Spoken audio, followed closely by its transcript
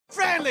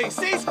Friendly,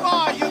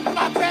 ceasefire, you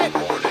muppet!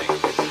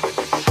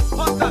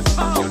 What the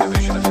fuck? Your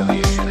division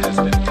affiliation has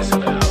been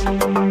disavowed.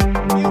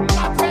 You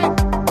muppet!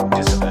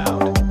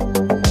 Disavowed.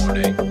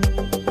 Warning.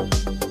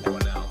 You are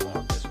now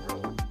on this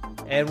roll.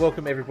 And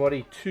welcome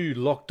everybody to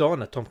Locked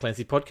On, a Tom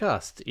Clancy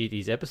podcast. It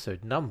is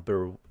episode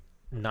number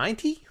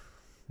 90?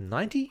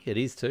 90? It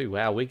is too.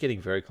 Wow, we're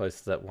getting very close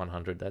to that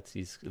 100. That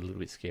is a little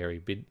bit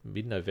scary.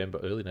 Mid-November,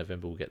 early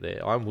November, we'll get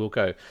there. I'm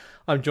Wilco.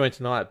 I'm joined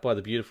tonight by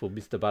the beautiful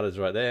Mr. Butters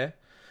right there,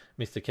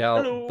 Mr.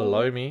 Cal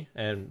below me,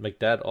 and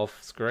McDad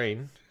off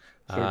screen.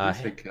 So you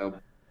say Cal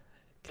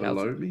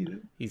below me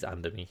then? He's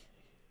under me.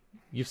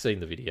 You've seen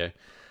the video.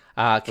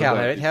 Cal,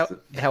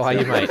 how are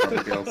you, mate?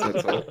 Something else,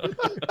 that's all.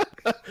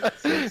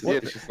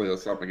 Suspiciously or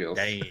something else.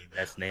 Dang,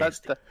 that's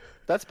nasty.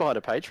 That's behind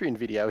a Patreon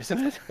video, isn't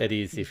it? It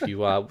is. If you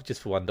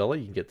just for $1,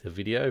 you can get the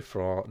video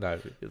from. No,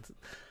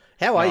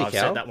 how are you, I've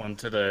Cal? set that one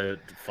to the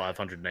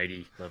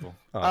 580 level.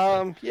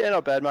 Yeah,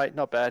 not bad, mate.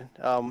 Not bad.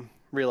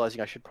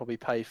 Realizing I should probably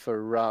pay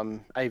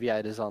for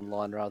aviators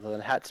online rather than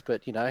hats,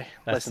 but you know,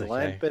 That's lesson okay.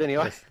 learned. But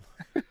anyway,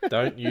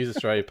 Don't use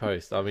Australia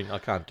Post. I mean, I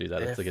can't do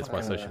that. It's against my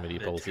social media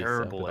They're policies.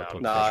 terrible but out I'll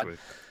of talk- Bushwick.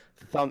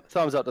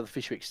 thumbs up to the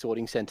Fishwick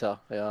Sorting Centre.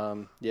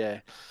 Yeah,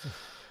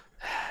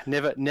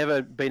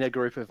 never been a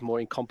group of more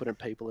incompetent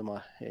people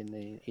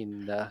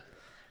in the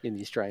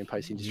Australian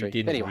Post industry. You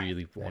didn't Anyway,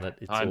 really want it.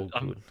 It's all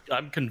good.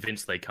 I'm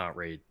convinced they can't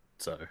read,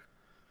 so.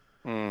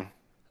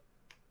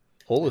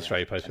 All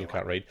Australia Post people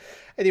can't read.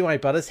 Anyway,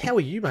 Butters, how are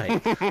you,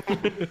 mate?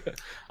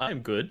 I am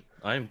good.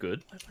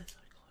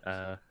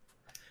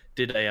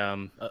 Did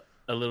a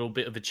little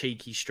bit of a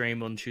cheeky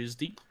stream on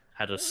Tuesday.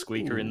 Had a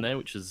squeaker in there,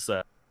 which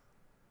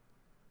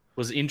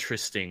was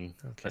interesting.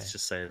 Okay. Let's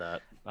just say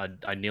that.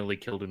 I nearly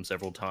killed him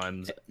several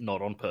times,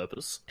 not on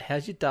purpose.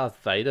 How's your Darth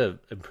Vader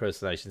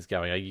impersonations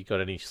going? Are you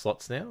got any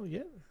slots now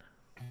yet?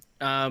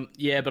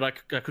 Yeah, but I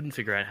couldn't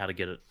figure out how to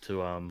get it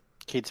to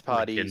kids'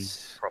 link in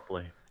parties.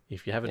 properly.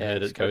 If you haven't Yeah,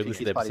 heard just it, go go for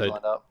listen to kids' parties episode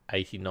lined up.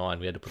 89.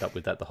 We had to put up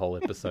with that the whole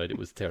episode. It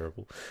was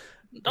terrible.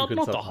 Not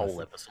couldn't the stop whole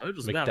myself. episode. It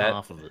was about McDad-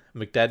 half of it.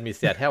 McDad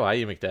missed out. How are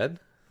you, McDad?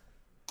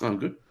 I'm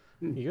good.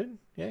 You good?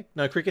 Yeah.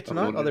 No cricket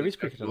tonight? Oh, there is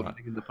cricket tonight.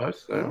 In the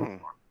post, so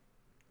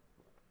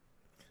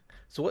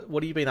So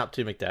what have you been up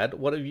to, McDad?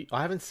 What have you?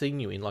 I haven't seen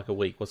you in like a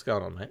week. What's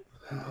going on, mate?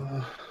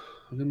 I'm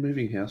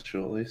moving house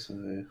shortly, so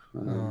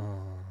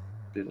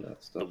bit of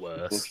that stuff. The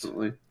worst.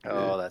 Unfortunately.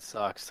 Oh, that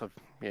sucks. I've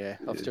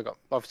still got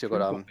Part that,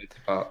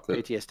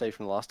 PTSD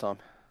from the last time.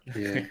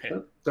 yeah.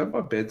 Don't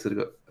buy beds that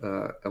have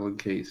got Allen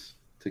keys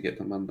to get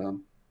them undone.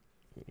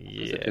 They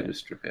Yeah. tend to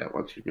strip out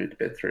once you've moved to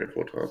bed 3 or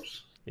 4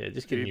 times. Yeah,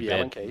 just get a new Ruby bed.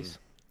 Allen keys.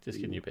 Just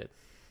get a new bed.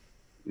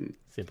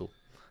 Simple.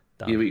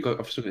 Yeah, Done. but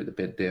I've still got the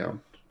bed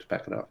down to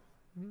back it up.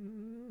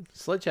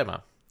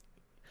 Sledgehammer.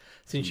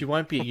 Since you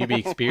won't be at UB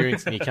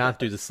Experience and you can't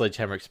do the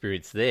Sledgehammer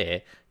experience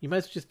there, you may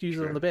as well just use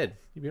it on the bed.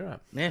 You'll be all right.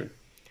 Yeah.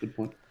 Good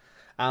point.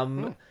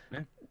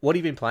 What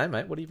have you been playing,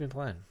 mate? What have you been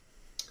playing?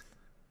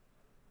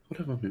 What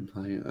have I been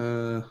playing?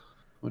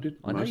 I did.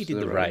 I know most you of did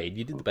the raid.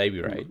 You did the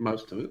baby raid.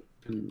 Most of it.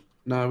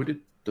 No, we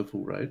did the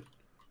full raid.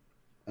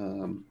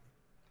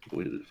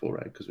 We did the full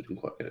raid because we didn't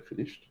quite get it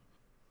finished.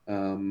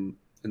 And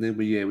then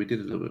we did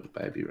a little bit of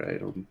baby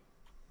raid on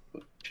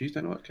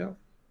Tuesday night, Cal.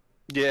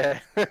 Yeah.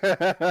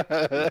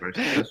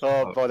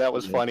 Oh boy, that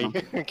was funny.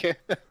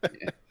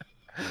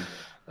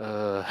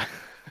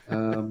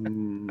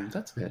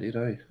 That's about it,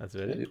 eh? That's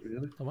about it?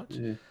 really. Not much?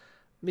 Yeah.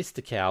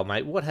 Mr. Cow,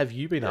 mate, what have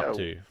you been up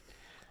to?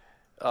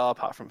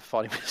 Apart from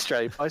fighting with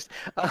Australia Post,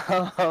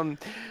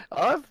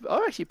 I've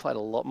actually played a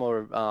lot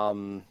more.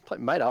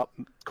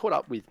 Caught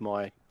up with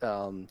my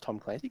Tom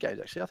Clancy games.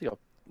 Actually, I think I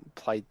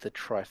played the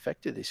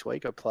trifecta this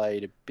week. I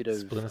played a bit of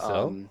Splinter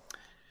Cell?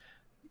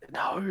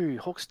 No,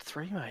 Hawks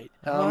 3, mate.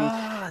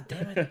 Damn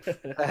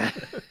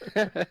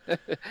it.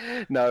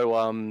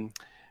 No,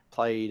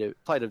 played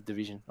a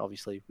Division,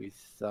 obviously,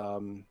 with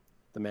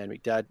the man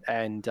McDad,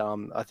 and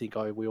I think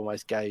we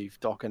almost gave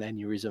Doc an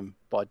aneurysm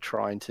by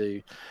trying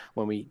to,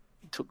 when we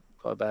took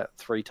about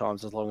 3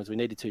 times as long as we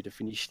needed to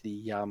finish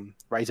the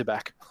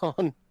Razorback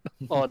on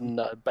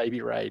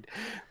Baby Raid.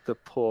 The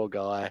poor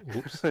guy.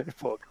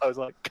 Poor guy was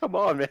like, "Come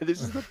on, man,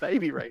 this is the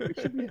Baby Raid. We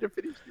should be able to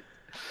finish it."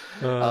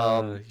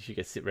 You should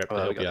get sit rep to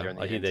well, help we got you. there in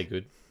the I hear end. they're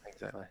good.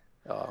 Exactly.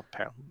 Oh,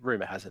 apparently,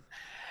 rumor has it.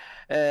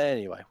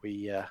 Anyway,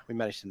 we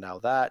managed to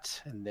nail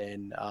that, and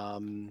then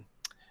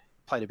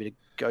played a bit of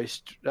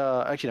Ghost.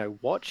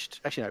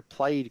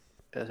 Played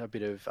a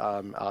bit of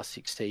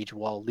R6 Siege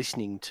while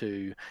listening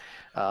to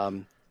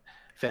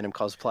Phantom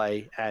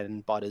Cosplay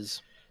and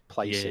Butters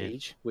play Yeah.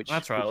 Siege. Which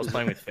That's right. I was which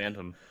playing with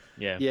Phantom.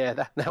 Yeah. Yeah,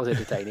 that was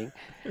entertaining.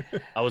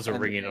 I was a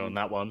And- ringing on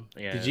that one.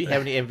 Yeah. Did you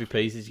have any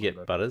MVPs? Did you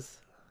get Butters?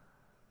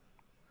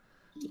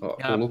 All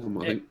of them,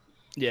 I think.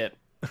 Yeah.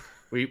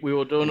 We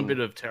were doing a bit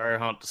of Terror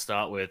Hunt to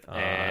start with,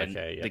 and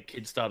okay, yeah. the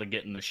kids started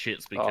getting the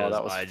shits because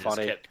that was I just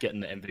funny. kept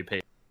getting the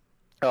MVP.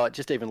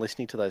 Just even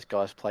listening to those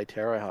guys play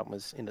Terror Hunt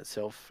was in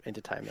itself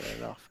entertainment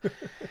enough.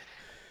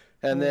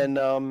 And then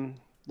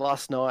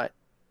last night,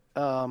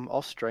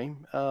 off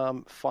stream,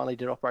 finally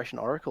did Operation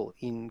Oracle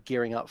in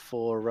gearing up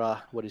for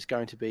what is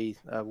going to be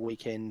a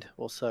weekend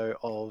or so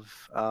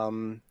of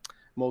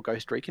more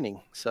Ghost Reckoning.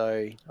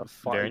 So I've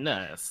Very finally,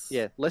 nice.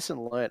 yeah, lesson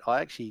learned.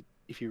 I actually,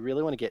 if you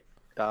really want to get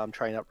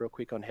trained up real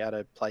quick on how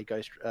to play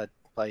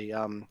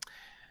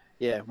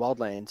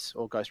Wildlands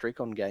or Ghost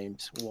Recon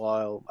games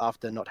while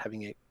after not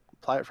having it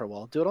play it for a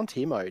while, do it on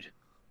tier mode.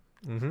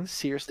 Mm-hmm.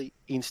 Seriously,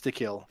 insta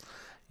kill.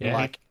 Yeah.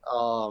 Like,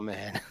 oh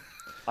man.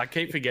 I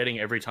keep forgetting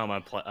every time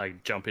I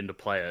jump in to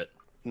play it.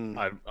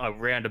 I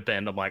round a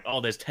bend. I'm like,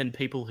 oh, there's 10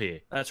 people here.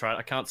 That's right.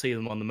 I can't see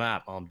them on the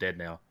map. Oh, I'm dead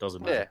now.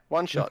 Doesn't matter. Yeah,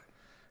 one shot.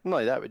 Not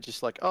only that, but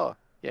just like, oh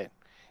yeah,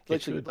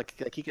 literally good. like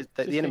the Just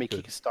enemy get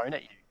good. kick a stone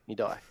at you, you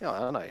die. Oh,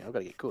 I know, I've got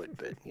to get good,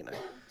 but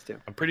still.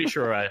 I'm pretty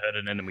sure I heard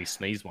an enemy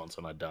sneeze once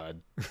and I died.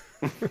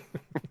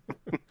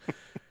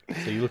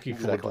 So you're looking forward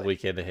to the Exactly.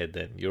 weekend ahead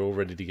then? You're all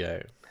ready to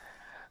go?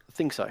 I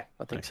think so.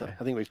 I think so. Okay.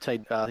 I think we've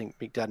teamed. I think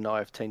Big Dad and I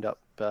have teamed up.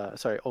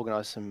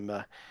 Organised some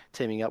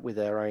teaming up with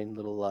our own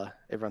little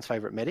everyone's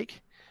favourite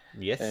medic,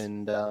 Yes.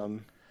 and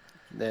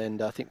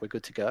I think we're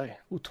good to go.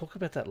 We'll talk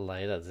about that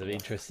later. There's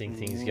interesting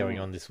things going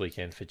on this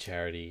weekend for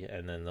charity,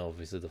 and then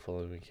obviously the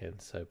following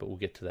weekend. So, but we'll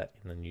get to that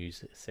in the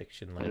news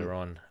section later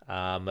on.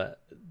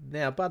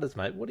 Now, Butters,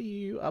 mate, what are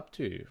you up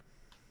to?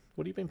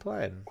 What have you been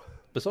playing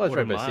besides What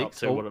am Rainbow I up Six?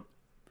 to? Or What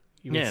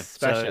you mean Yeah,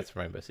 smash so- outs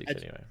from Rainbow Six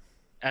anyway.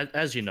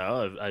 As you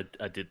know,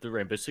 I did the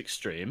Rainbow Six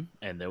stream,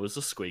 and there was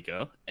a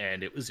squeaker,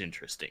 and it was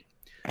interesting.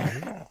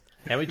 How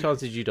many times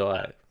did you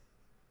die?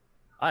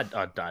 I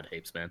died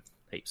heaps, man.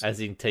 Heaps.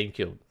 As in team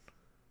killed?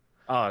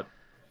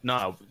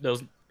 No, there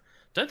was.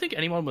 Don't think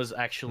anyone was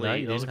actually. No,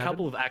 you there was a didn't have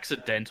couple of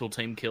accidental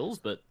team kills,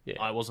 but Yeah.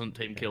 I wasn't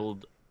team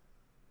killed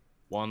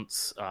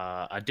once.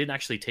 I didn't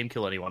actually team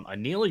kill anyone. I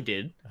nearly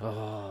did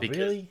Oh, Because-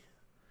 really?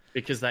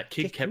 because that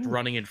kid Get kept good.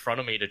 running in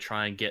front of me to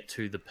try and get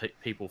to the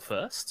people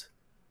first,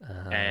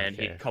 and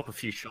Okay. he'd cop a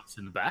few shots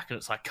in the back, and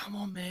it's like, come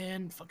on,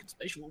 man, fucking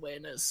spatial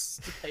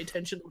awareness, just pay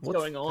attention to what's What's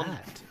going on.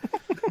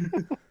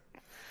 that?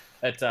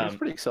 But, I was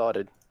pretty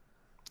excited.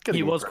 Gonna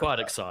he be was proud quite of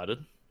that.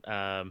 excited.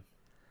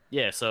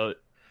 Yeah, so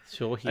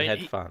Sure, he I mean, had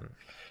he- fun.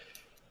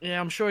 yeah,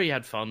 I'm sure he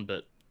had fun,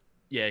 but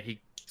yeah, he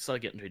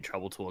started getting into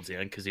trouble towards the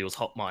end because he was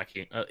hot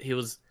micing. He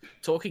was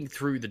talking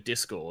through the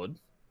Discord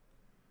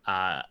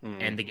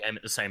and the game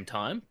at the same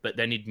time, but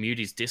then he'd mute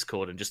his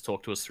Discord and just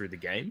talk to us through the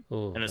game.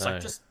 Oh, And it's no.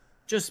 like,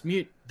 just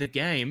mute the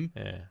game,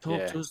 Yeah, talk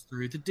Yeah. to us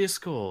through the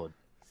Discord.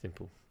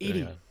 simple. Idiot.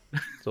 Anyway,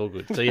 it's all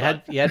good. So you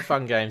had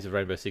fun games of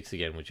Rainbow Six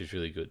again, which is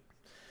really good.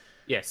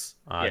 Yes.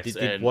 yes. Did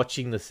and,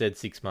 watching the said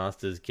Six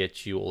Masters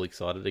get you all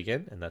excited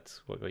again, and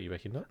that's what got you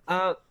back into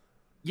it?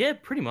 yeah,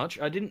 pretty much.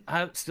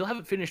 Still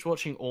haven't finished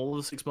watching all of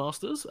the Six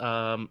Masters.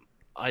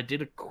 I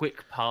did a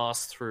quick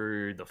pass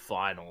through the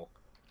final.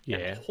 Yeah.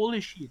 And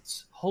holy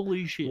shit!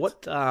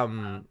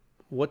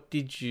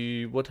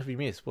 What have you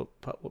missed?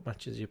 What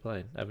matches you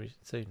playing? Have you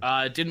seen?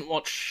 I didn't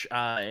watch.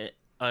 I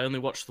only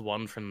watched the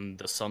one from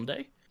the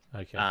Sunday.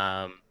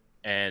 Okay.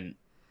 And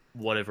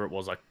whatever it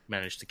was, I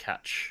managed to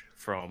catch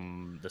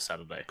from the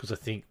Saturday. Because I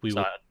think we so-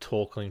 were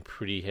talking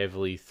pretty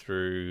heavily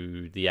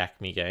through the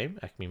Acme game,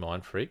 Acme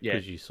Mind Freak, Yeah.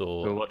 because you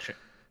We were watching.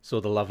 saw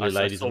the lovely I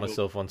ladies saw and the-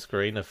 myself on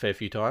screen a fair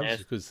few times Yeah.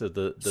 because of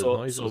the Saw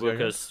noise that was going on.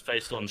 Lucas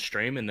face on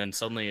stream, and then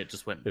suddenly it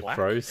just went It black.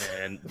 froze.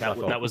 And My that,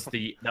 fault. that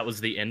was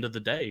the end of the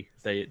day.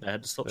 They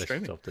had to stop They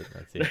streaming. stopped it.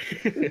 That's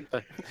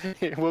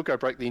it. Wilco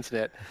broke the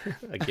internet.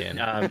 Again.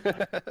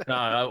 No,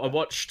 I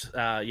watched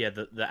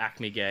the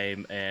Acme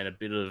game and a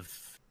bit of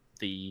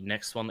the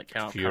next one that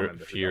came out. Fury- Can't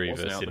remember who that Fury was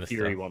versus now, the Sinister.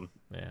 Fury one.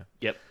 Yeah.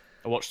 Yep,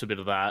 I watched a bit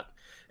of that,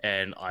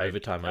 and I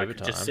Overtime.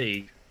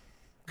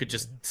 could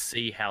just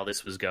see how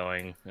this was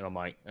going, and I'm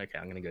like, okay,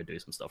 I'm gonna go do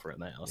some stuff around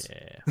the house.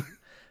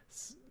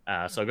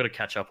 Yeah. So I've got to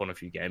catch up on a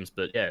few games,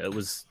 but yeah, it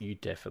was. You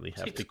definitely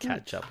have It's to good.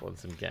 catch up on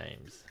some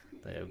games.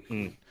 They are Mm.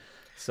 good.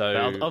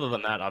 So, But other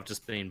than that, I've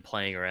just been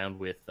playing around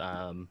with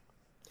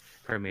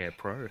Premiere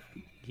Pro,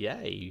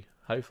 yay.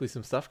 Hopefully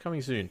some stuff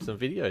coming soon. Some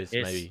videos,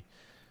 Yes. maybe.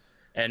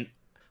 and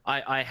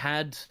I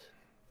had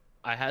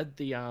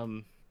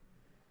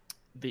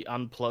the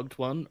unplugged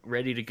one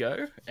ready to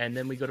go, and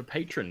then we got a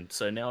patron,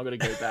 so now I've got to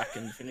go back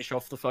and finish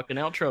off the fucking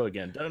outro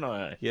again, don't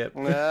I? Yep.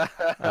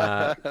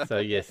 Look So,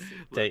 yes.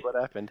 what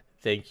happened.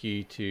 Thank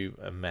you to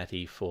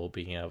Matty for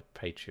being our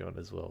Patreon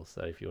as well.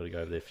 So if you want to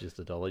go over there for just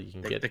 $1, you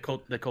can get They're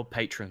called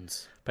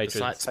patrons. Patrons. The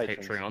site's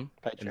Patrons. Patreon,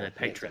 and they're Yeah,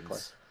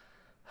 patrons.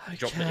 exactly.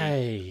 Drop the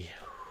E. Okay.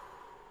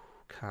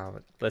 Calm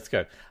it. Let's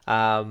go.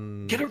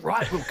 Get it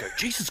right, Wilco.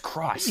 Jesus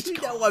Christ.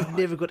 You know I've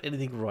never got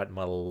anything right in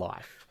my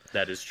life.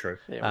 That is true.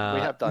 Yeah,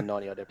 we have done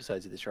 90 odd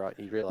episodes of this, right?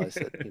 You realise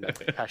that,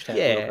 hashtag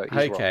Yeah,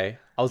 Wilco is okay.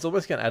 I was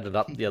almost going to add it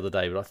up the other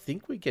day, but I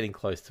think we're getting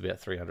close to about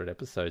 300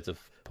 episodes of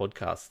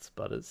podcasts,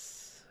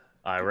 Butters.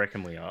 I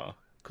reckon we are.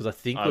 Because I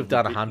think I we've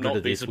done would 100 not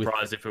of be this with...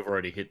 surprised if we've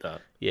already hit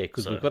that. Yeah,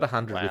 because So, we've got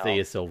 100 with wow.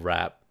 ESL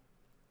Rap.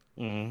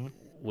 Mm-hmm.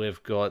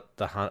 We've got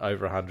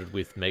over 100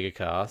 with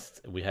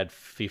Megacast. We had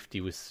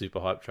 50 with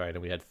Super Hype Train,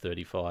 and we had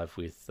 35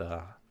 with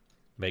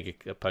Mega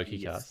Pokecast.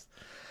 Yes.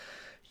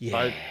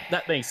 Yeah.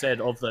 That being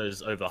said, of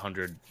those over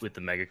 100 with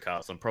the mega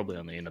carts, I'm probably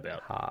only in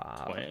about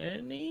Ah,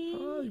 20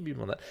 oh, you'd be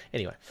more than that.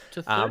 Anyway,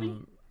 to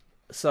 30.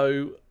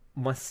 So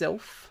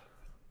myself,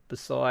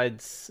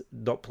 besides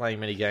not playing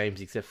many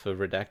games except for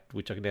Redact,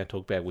 which I can now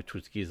talk about, which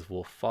was Gears of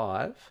War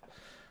 5,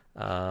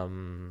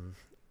 and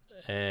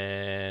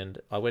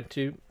I went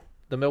to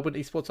the Melbourne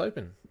Esports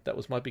Open. That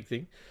was my big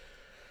thing.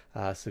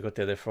 So I got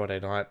there Friday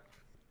night,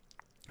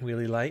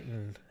 really late,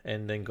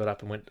 and then got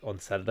up and went on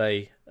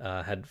Saturday.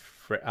 Had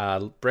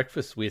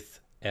breakfast with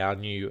our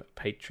new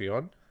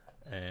patron.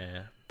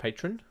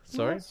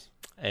 Sorry, Nice.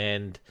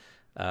 and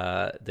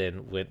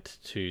then went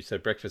to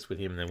breakfast with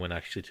him, and then went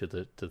actually to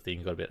the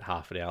thing. Got about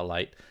half an hour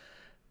late,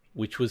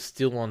 which was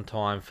still on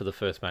time for the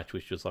first match,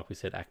 which was, like we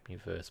said, Acme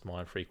versus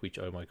Mindfreak, which,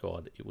 oh my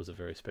god, it was a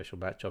very special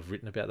match. I've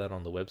written about that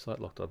on the website,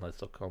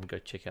 lockedonlads.com. Go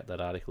check out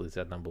that article. It's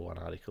our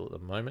 #1 article at the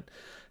moment.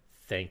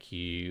 Thank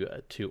you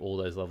to all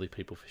those lovely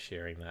people for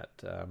sharing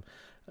that.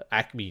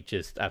 Acme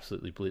just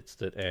absolutely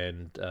blitzed it,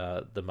 and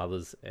the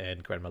mothers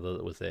and grandmother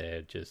that was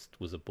there just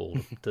was a ball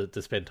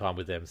to spend time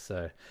with them.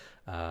 So,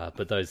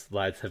 but those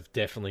lads have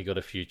definitely got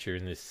a future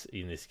in this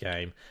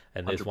game,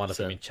 and there's 100%. One of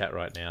them in chat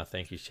right now.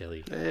 Thank you,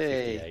 Shelley.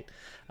 Hey. 58.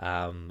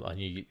 I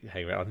knew you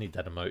hang around. I need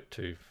that emote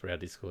too for our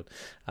Discord.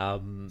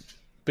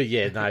 But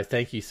yeah, no,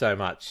 thank you so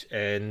much.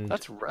 And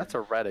That's a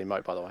rad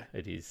emote, by the way.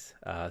 it is.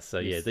 So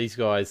yeah, these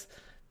guys,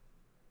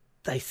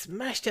 they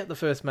smashed out the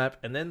first map,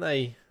 and then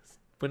they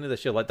went into the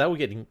shell. Like, they were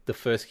getting the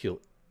first kill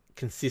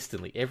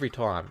consistently every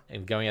time,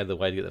 and going out of the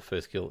way to get the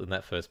first kill in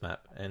that first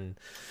map. And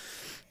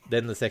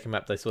then the second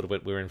map, they sort of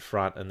went, we're in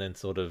front, and then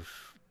sort of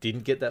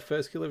didn't get that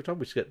first kill every time,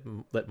 which let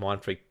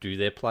Mindfreak do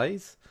their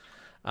plays.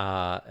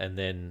 And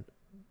then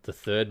the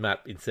third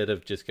map, instead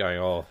of just going,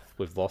 oh,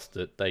 we've lost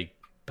it, they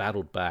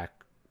battled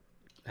back,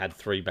 had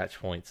 3 match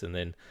points, and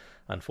then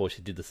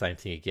unfortunately did the same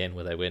thing again,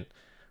 where they went,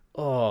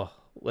 oh,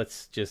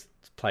 let's just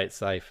play it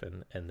safe,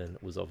 and then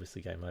it was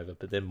obviously game over.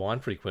 But then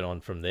Mindfreak went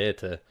on from there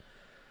to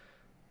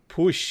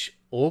push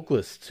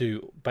August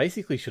to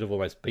basically should have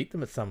almost beat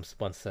them at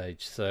one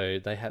stage. So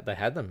they had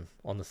them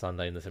on the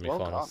Sunday in the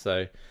semi-finals.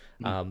 So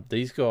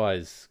these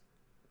guys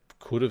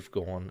could have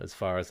gone as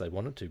far as they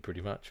wanted to,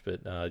 pretty much.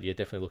 But yeah,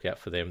 definitely look out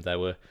for them. They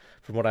were,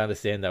 from what I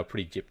understand, they were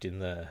pretty gypped in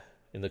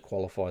the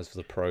qualifiers for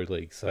the Pro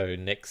League. So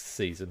next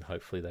season,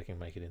 hopefully they can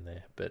make it in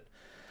there. But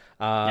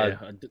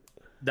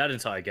that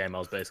entire game, I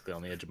was basically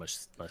on the edge of my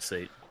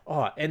seat.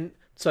 Oh, and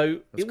so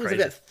it was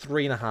crazy. about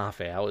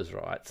 3.5 hours,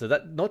 right? So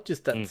that, not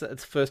just that, it's the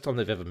first time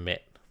they've ever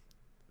met.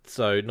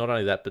 So not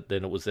only that, but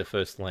then it was their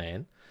first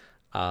LAN,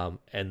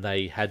 and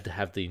they had to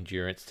have the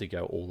endurance to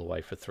go all the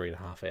way for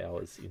 3.5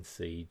 hours in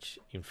Siege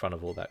in front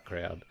of all that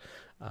crowd.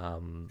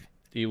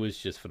 It was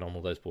just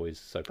phenomenal. Those boys,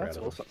 so proud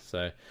of them.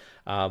 So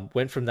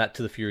went from that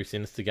to the Fury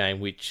Sinister game,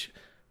 which,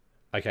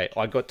 okay,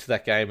 I got to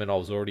that game and I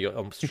was already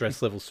on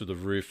stress levels through the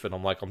roof, and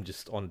I'm like, I'm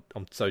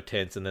so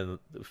tense. And then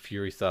the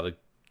Fury started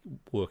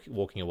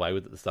walking away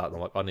with it at the start, and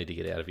I'm like, I need to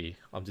get out of here.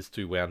 I'm just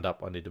too wound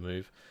up. I need to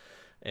move.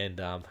 And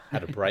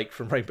had a break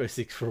from Rainbow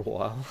Six for a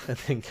while, and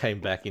then came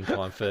back in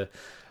time for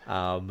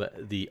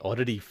the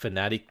Oddity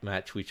Fnatic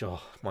match, which, oh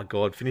my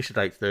god, finished at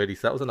 8:30.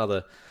 So that was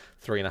another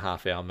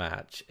 3.5 hour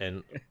match,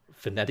 and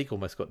Fnatic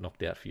almost got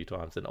knocked out a few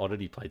times, and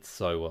Oddity played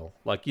so well.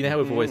 Like, you know how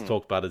we've always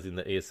talked, Butters, in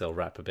the ESL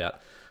wrap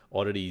about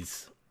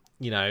Oddities,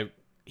 you know,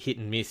 hit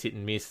and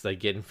miss. They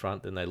get in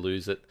front, then they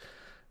lose it.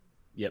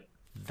 Yep.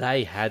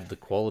 They had the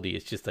quality.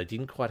 It's just they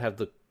didn't quite have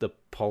the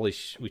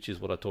polish, which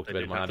is what I talked They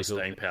about in didn't my have the article.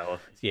 staying power.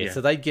 Yeah,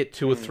 so they'd get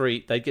 2 or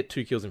 3, they'd get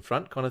 2 kills in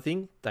front kind of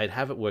thing. They'd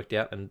have it worked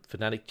out, and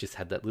Fnatic just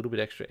had that little bit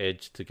extra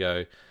edge to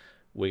go,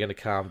 we're going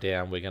to calm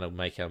down, we're going to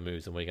make our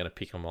moves, and we're going to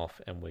pick them off,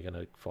 and we're going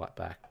to fight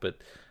back. But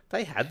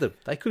they had them.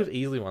 They could have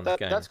easily won that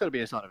game. That's got to be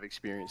a sign of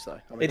experience,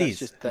 though. I mean, It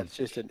is. That's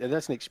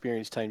an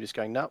experienced team just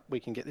going, no, we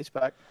can get this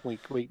back. We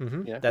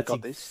That's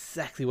got this.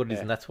 exactly what it is,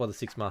 and that's why the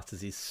Six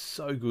Masters is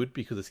so good,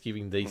 because it's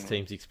giving these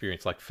teams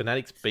experience. Like,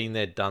 Fnatic's been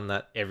there, done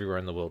that everywhere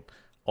in the world.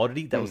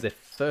 Oddity, that was their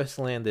first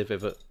LAN they've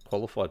ever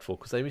qualified for,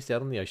 because they missed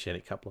out on the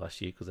Oceanic Cup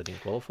last year because they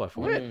didn't qualify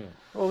for it.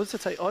 Well, let's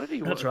say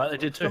Oddity. That's right, they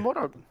did too.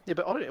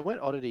 But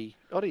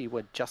Oddity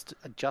went just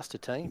a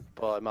team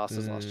by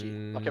Masters last year.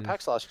 Like at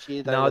PAX last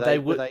year.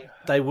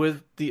 They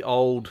were the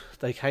old.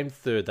 They came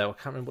third. I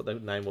can't remember what their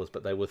name was,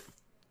 but they were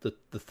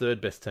the third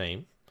best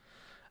team,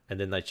 and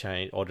then they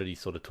changed. Oddity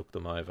sort of took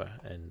them over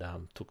and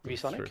took them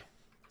ViewSonic? through.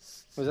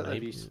 Was that the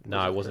Maybe- View-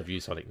 No, it wasn't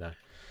ViewSonic. No.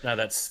 No,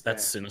 that's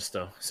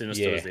Sinister.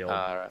 Sinister Yeah. is the old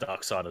right.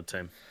 dark-sided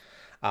team.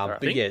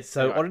 But yeah,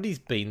 so Right. Oddity's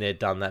been there,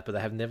 done that, but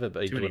they have never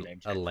been Too many doing name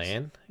a changes.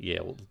 LAN.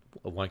 Yeah, well,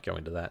 I won't go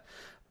into that.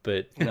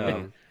 But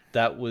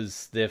that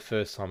was their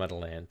first time at a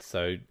LAN.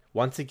 So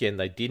once again,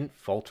 they didn't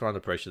falter under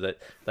pressure. That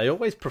they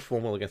always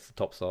perform well against the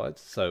top sides.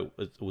 So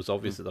it was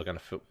obvious that they're going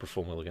to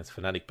perform well against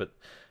Fnatic. But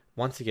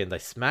once again, they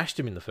smashed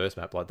them in the first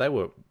map. Like, they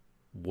were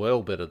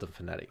well better than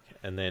Fnatic.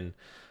 And then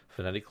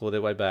Fnatic clawed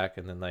their way back,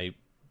 and then they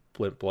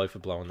went blow for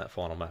blow in that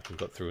final map and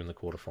got through in the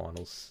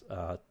quarterfinals,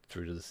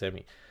 through to the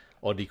semi.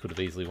 Oddity could have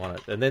easily won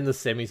it. And then the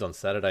semis on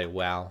Saturday,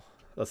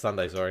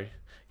 Sunday, sorry.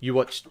 You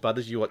watched,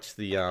 Butters,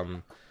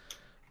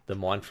 the the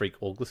Mind Freak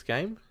August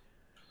game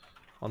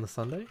on the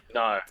Sunday?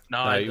 No,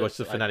 You watched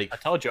the Fnatic. I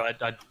told you I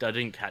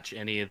didn't catch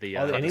any of the.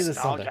 Any of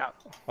the I'll Sunday? go.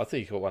 I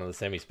think you caught one of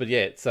the semis, but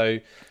yeah. So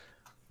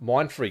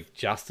Mind Freak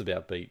just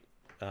about beat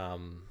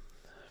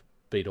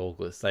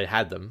August. They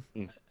had them.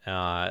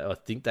 I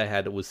think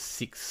it was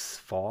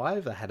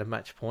 6-5. They had a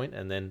match point,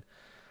 and then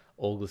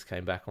August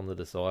came back on the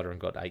decider and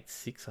got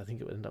 8-6. I think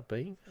it would end up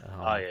being.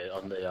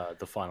 on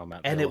the final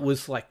map. And it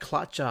was like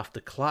clutch after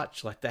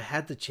clutch. Like they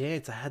had the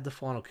chance, they had the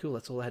final kill.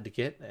 That's all they had to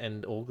get.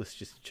 And August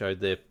just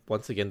showed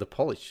once again the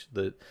polish,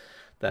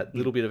 that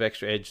little bit of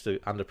extra edge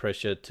under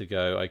pressure to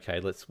go.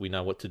 Okay, we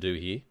know what to do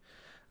here.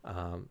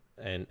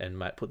 And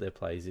Matt put their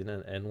plays in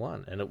and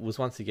won. And it was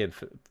once again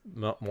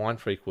Mind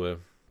Freak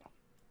would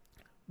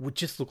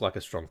just look like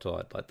a strong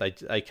side. Like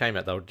they came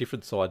out, they were a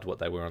different side to what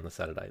they were on the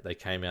Saturday. They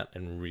came out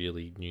and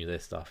really knew their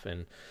stuff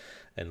and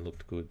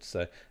looked good.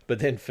 So, but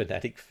then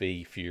Fnatic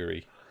v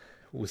Fury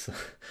was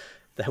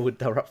they were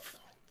up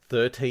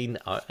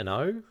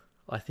 13-0,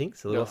 I think.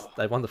 So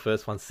they won the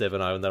first one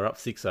 7-0, and they were up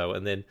 6-0,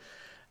 and then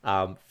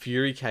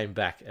Fury came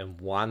back and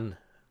won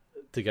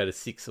to go to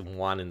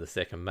 6-1 in the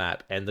second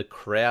map, and the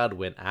crowd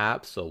went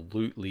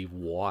absolutely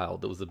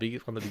wild. It was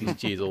one of the biggest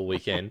cheers all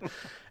weekend,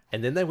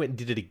 and then they went and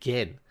did it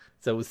again.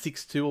 So it was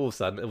 6-2 all of a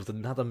sudden. It was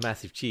another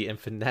massive cheer, and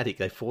Fnatic,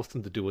 they forced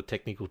them to do a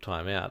technical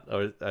timeout,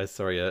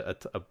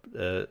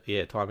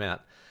 timeout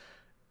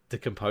to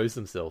compose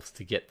themselves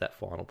to get that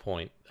final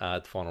point,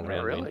 the final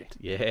round. Really?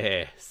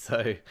 Yeah, so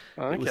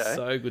it was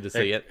so good to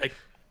see it. It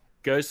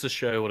goes to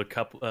show what a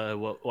couple,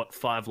 what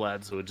 5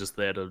 lads who were just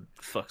there to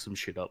fuck some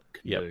shit up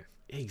can do.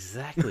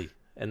 Exactly,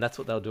 and that's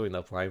what they were doing. They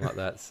were playing like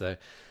that, so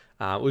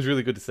it was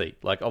really good to see.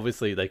 Like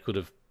obviously they could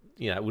have,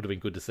 it would have been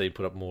good to see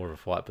put up more of a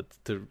fight, but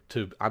to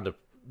under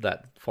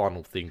that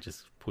final thing,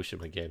 just push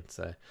them again.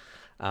 So,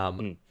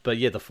 but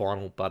yeah, the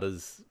final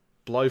butters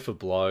blow for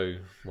blow.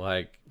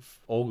 Like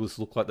August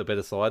looked like the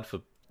better side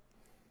for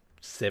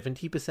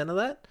 70% of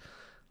that.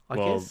 I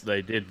guess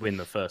they did win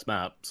the first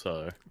map,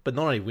 so. But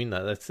not only win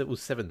that, it was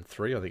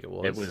 7-3. I think it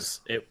was. It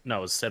was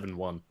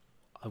 7-1.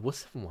 It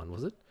was 7-1,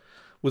 was it?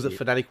 Was it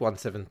Fnatic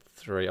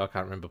 1-7-3? I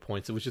can't remember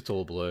points. It was just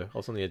all a blur. I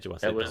was on the edge of my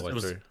seat all the way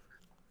through.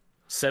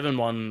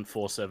 7-1,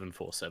 4-7,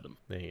 4-7.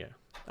 There you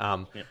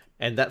go.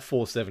 And that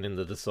 4-7 in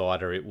the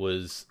decider, it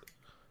was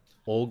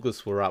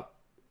August were up.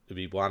 It'd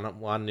be 1-0,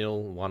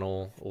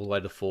 1-all, all the way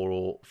to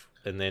 4-all.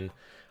 And then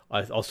I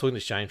was talking to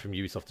Shane from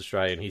Ubisoft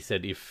Australia, and he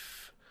said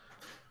if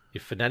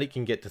Fnatic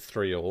can get to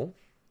 3-all,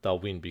 they'll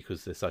win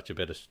because they're such a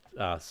better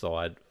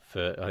side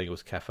for, I think it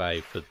was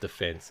Cafe, for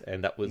defense.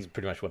 And that was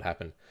pretty much what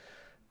happened.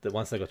 That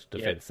once they got to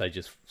defense, they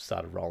just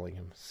started rolling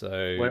him.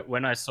 So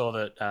when I saw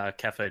that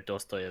Cafe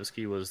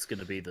Dostoevsky was going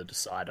to be the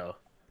decider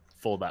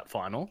for that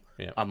final,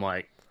 I'm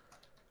like,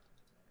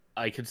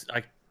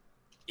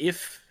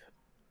 if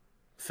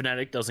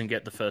Fnatic doesn't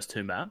get the first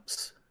 2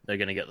 maps, they're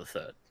going to get the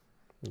third.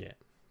 Yeah.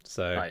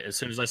 So as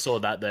soon as I saw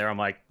that there, I'm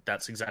like,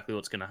 that's exactly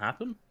what's going to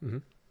happen. Mm-hmm.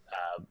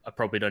 I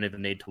probably don't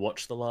even need to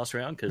watch the last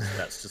round because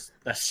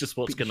that's just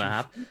what's going to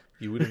happen.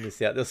 You wouldn't miss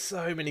out. There's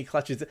so many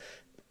clutches.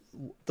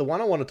 The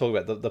one I want to talk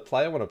about, the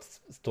player I want to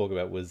talk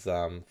about was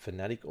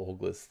Fnatic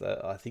August.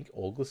 I think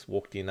August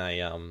walked in they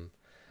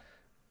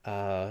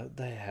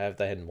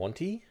had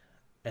Monty,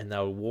 and they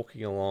were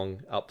walking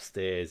along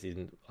upstairs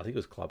in, I think it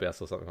was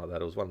Clubhouse or something like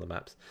that. It was one of the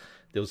maps.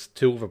 There was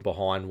 2 of them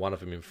behind, 1 of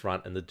them in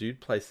front, and the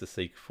dude placed the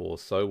Seek 4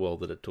 so well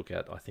that it took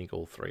out, I think,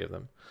 all 3 of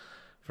them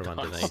from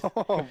underneath.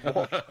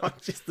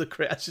 Just the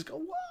crowd just go,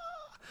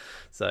 wah!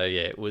 So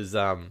yeah, it was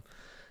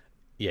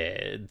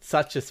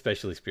such a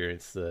special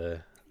experience,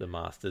 the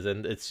Masters,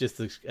 and it's just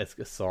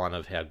a sign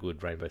of how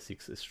good Rainbow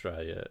Six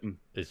Australia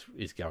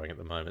is going at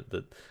the moment.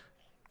 That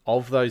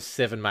of those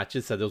 7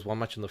 matches, so there was 1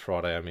 match on the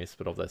Friday I missed,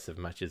 but of those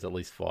 7 matches, at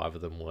least 5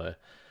 of them were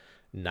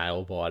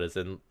nail biters,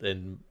 and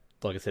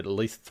like I said, at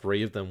least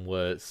 3 of them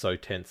were so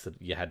tense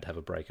that you had to have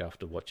a break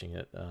after watching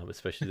it,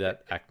 especially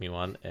that Acme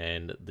one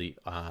and the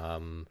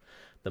Mind.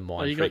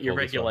 Well, you got your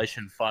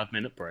regulation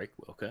 5-minute break,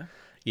 Wilco.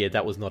 Yeah,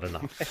 that was not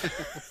enough.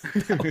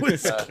 That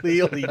was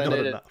clearly not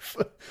enough.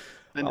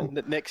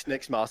 The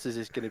next Masters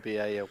is going to be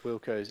a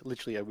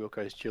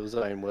Wilco's chill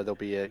zone where there'll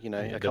be a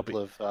couple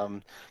of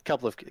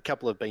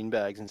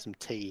beanbags and some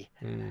tea,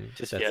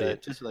 just for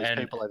those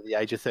people over the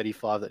age of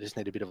 35 that just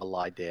need a bit of a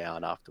lie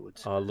down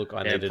afterwards. Oh look,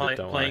 I needed it.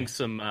 Playing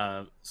some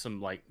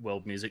like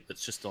world music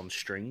that's just on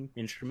string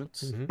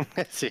instruments. Mm-hmm.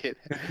 That's it.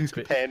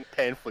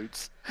 Pan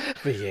flutes.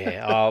 But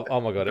yeah,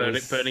 oh my god,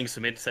 burning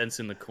some incense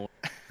in the corner.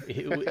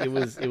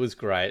 It was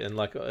great, and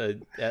like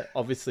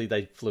obviously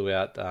they flew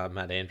out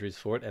Matt Andrews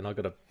for it, and I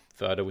got a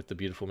photo with the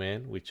beautiful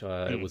man, which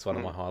was one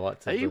of my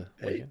highlights. He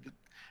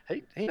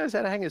knows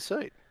how to hang a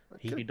suit.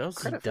 He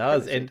does. He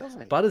does, and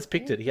Butters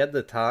picked it. He had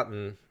the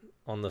tartan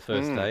on the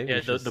first day. Yeah,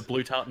 the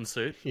blue tartan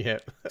suit. Yeah,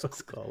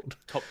 it's gold.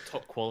 Top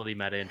quality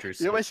Matt Andrews.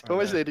 You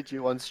almost needed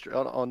you on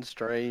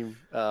stream.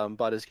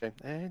 Butters going,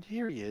 and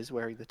here he is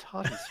wearing the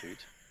tartan suit.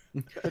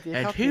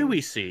 And here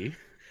we see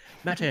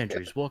Matt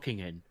Andrews walking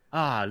in.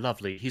 Ah,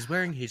 lovely. He's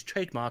wearing his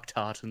trademark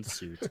tartan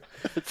suit.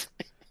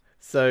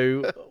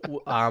 So,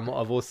 I've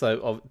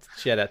also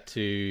shout out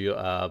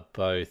to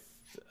both.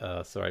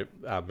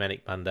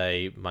 Manic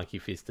Monday, Monkey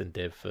Fist, and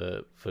Dev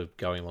for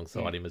going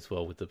alongside him as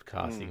well with the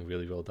casting.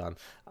 Really well done.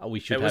 We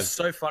should It have. was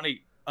so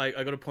funny. I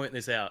got to point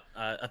this out.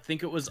 I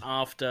think it was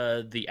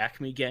after the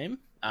Acme game.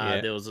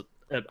 There was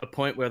a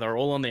point where they're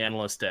all on the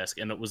analyst desk,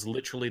 and it was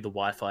literally the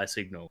Wi-Fi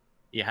signal.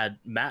 You had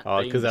Matt.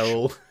 Because they're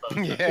all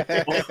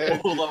Yeah.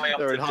 all the way up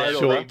They're to in high Dev.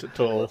 short to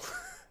tall.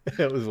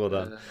 It was well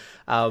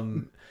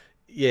done.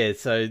 Yeah,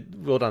 so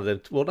well done to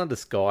them. Well done to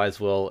Sky as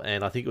well,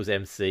 and I think it was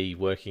MC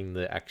working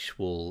the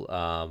actual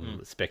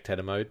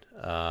spectator mode.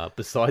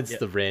 Besides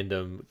the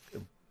random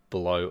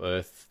below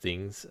Earth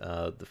things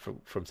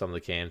from some of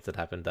the cams that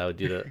happened, they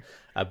did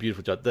a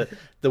beautiful job.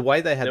 The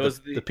way they had There was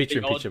the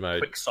picture-in-picture odd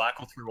mode. quick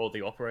cycle through all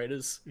the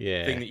operators.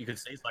 Yeah. Thing that you could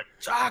see is like,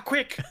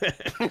 quick.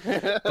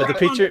 But the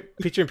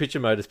picture-in-picture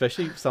mode,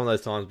 especially some of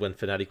those times when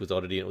Fnatic was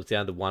auditing, it was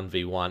down to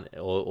 1v1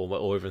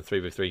 or even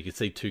 3v3. You could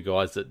see two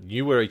guys that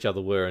knew where each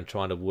other were and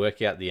trying to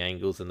work out the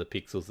angles and the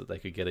pixels that they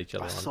could get each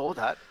other I on. saw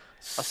that.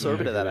 I saw a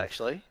bit of that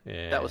actually.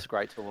 Yeah. That was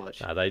great to watch.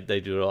 No, they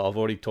do it all. I've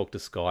already talked to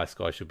Sky.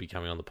 Sky should be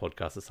coming on the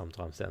podcast at some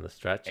time down the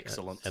stretch.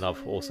 Excellent. And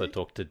I've also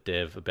talked to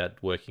Dev about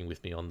working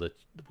with me on the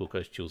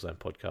Wilco's Chill Zone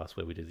podcast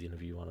where we did the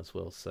interview on as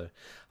well. So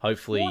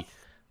hopefully,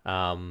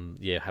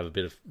 have a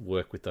bit of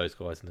work with those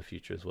guys in the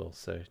future as well.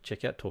 So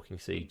check out Talking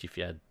Siege if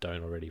you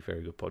don't already.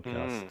 Very good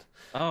podcast.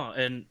 Oh,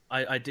 and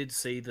I did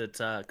see that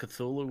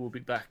Cthulhu will be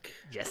back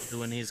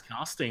doing his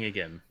casting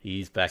again.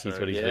 He's back. He's So,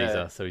 got his yeah.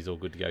 visa, so he's all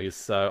good to go. I was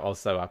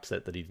so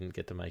upset that he didn't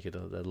get to make it. A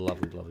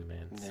lovely, lovely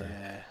man. So.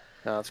 Yeah.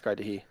 No, that's great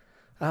to hear.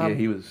 Yeah,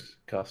 he was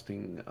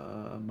casting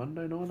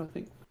Monday night, I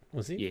think.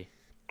 Was he? Yeah.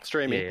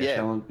 Streaming, Yeah.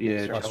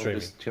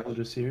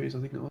 Challenger series, I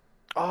think it was.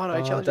 Oh no,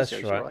 Oh, Challenge that's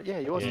Series, right. right. Yeah,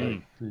 you was. Yeah.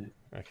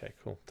 Okay,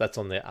 cool. That's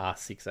on their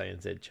R6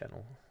 ANZ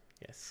channel.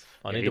 Yes.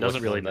 I need He to watch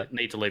doesn't more really of that.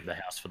 need to leave the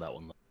house for that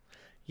one. Though.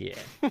 Yeah.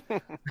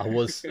 I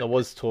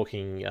was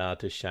talking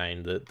to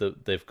Shane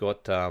that they've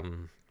got to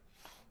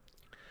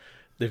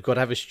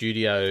have a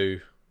studio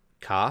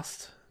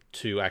cast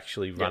to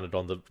actually run it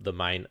on the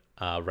main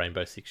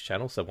Rainbow Six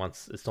channel. So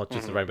once it's not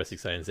just the Rainbow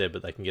Six ANZ,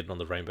 but they can get it on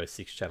the Rainbow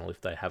Six channel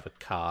if they have a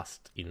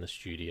cast in the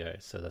studio.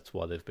 So that's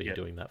why they've been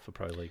doing that for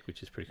Pro League,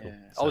 which is pretty cool.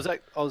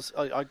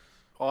 Yeah.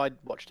 I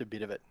watched a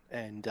bit of it,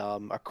 and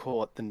I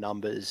caught the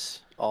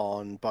numbers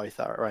on both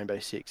Rainbow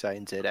Six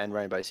ANZ and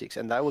Rainbow Six,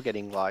 and they were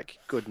getting like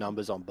good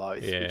numbers on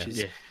both, Yeah.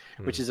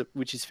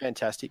 which is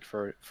fantastic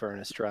for an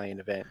Australian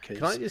event. Can I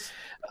Because just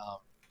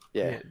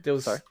yeah, there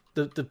was sorry.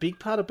 the big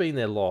part of being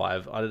there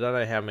live. I don't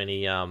know how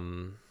many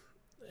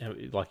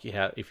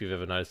if you've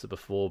ever noticed it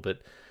before, but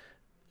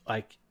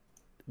I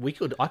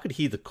could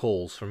hear the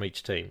calls from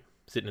each team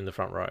sitting in the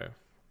front row,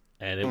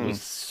 and it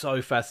was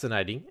so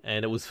fascinating.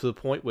 And it was to the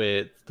point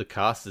where the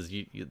casters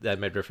they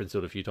made reference to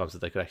it a few times that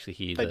they could actually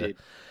hear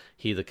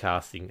the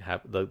casting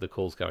the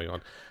calls going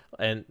on,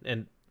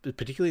 and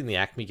particularly in the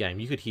Acme game,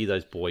 you could hear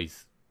those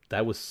boys.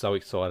 They were so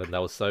excited. They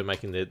were so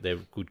making their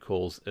good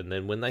calls. And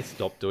then when they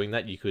stopped doing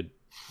that, you could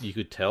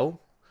tell,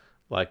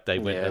 like they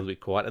went a little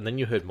bit quiet. And then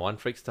you heard Mind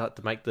Freak start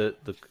to make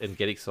and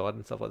get excited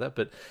and stuff like that.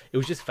 But it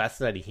was just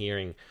fascinating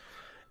hearing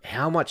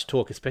how much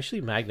talk, especially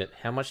Magnet,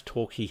 how much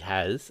talk he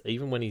has.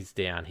 Even when he's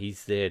down,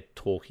 he's there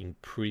talking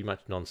pretty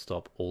much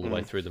non-stop all the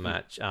way through the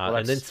match. And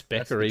then That's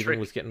Specker the even trick.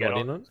 was getting Get right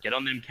on, in on it. Get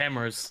on them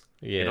cameras.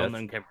 Yeah, Get on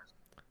them cameras.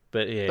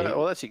 But yeah,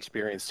 Well, that's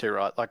experience too,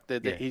 right? Like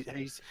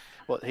he's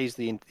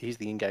the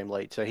in-game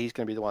lead, so he's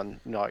going to be the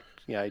one, like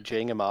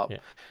geeing them up,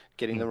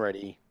 getting them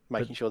ready,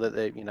 making sure that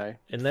they're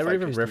and they were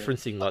even focused and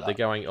referencing like they're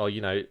going,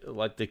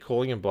 like they're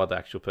calling him by the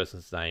actual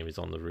person's name is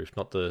on the roof,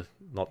 not the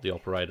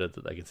operator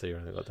that they can see or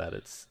anything like that.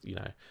 It's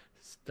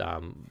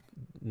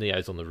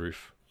Neo's on the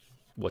roof,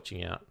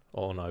 watching out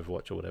on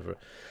Overwatch or whatever.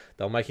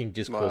 They were making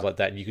just calls like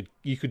that, and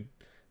you could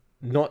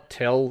not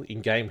tell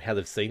in game how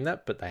they've seen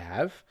that, but they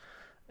have.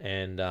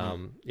 And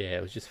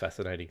it was just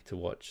fascinating to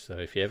watch. So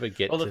if you ever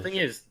get the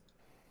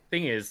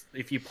thing is,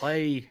 if you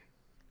play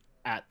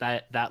at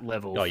that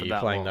level, for you're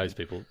that playing long, those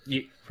people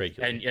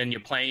regularly, and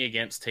you're playing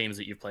against teams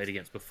that you've played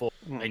against before,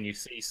 and you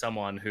see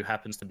someone who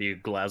happens to be a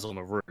Glaz on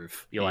the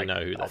roof, you're like,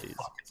 know who that is.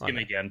 Fuck, it's I him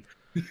know. again.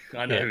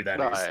 I know who that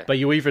is. No. But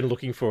you're even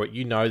looking for it.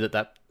 You know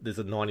that there's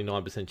a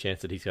 99%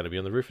 chance that he's going to be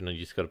on the roof, and then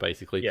you just got to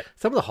basically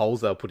some of the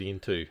holes they were putting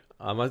into.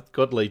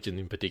 God Legion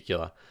in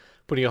particular,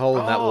 putting a hole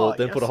in that wall,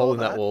 then put a hole in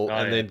that wall,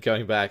 and then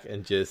going back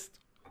and just.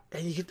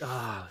 And you could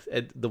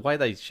and the way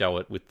they show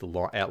it with the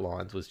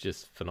outlines was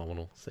just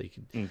phenomenal. So you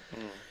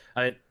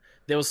could.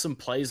 There was some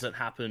plays that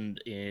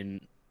happened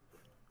in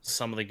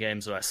some of the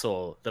games that I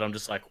saw that I'm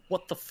just like,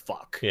 what the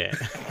fuck? Yeah.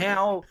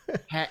 How?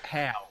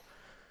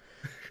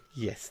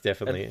 Yes,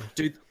 definitely.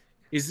 Dude,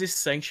 is this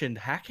sanctioned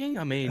hacking?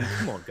 I mean,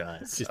 come on,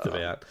 guys. Just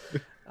about.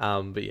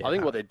 But yeah, I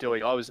think what they're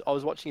doing. I was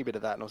watching a bit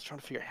of that, and I was trying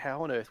to figure out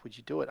how on earth would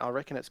you do it. I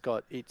reckon it's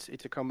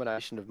a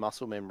combination of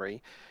muscle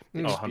memory,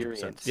 100%.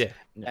 experience, Yeah.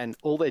 and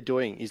all they're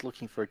doing is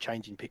looking for a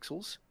change in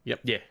pixels. Yeah.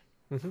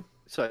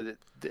 So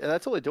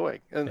that's all they're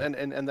doing, and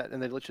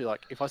they're literally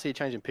like, if I see a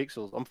change in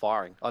pixels, I'm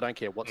firing. I don't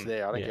care what's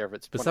there. I don't care if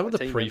it's. But one some of of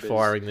my the team members,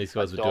 pre-firing these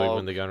guys a were doing when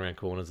dog. they're going around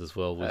corners as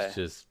well was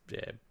just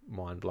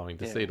mind blowing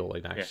to see it all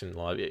in action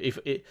live.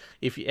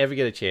 If you ever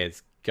get a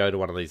chance, go to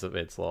one of these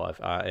events live.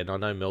 And I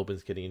know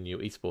Melbourne's getting a new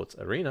esports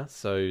arena,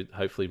 so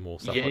hopefully more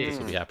stuff like this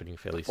will be happening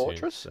fairly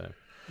Fortress? soon. So.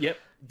 Yep,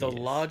 the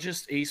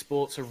largest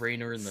esports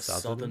arena in the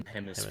southern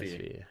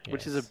hemisphere.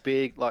 Which is a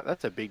big,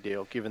 that's a big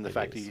deal, given the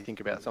fact that is. you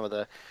think about some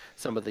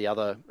of the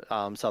other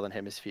southern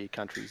hemisphere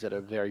countries that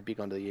are very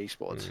big onto the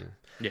esports.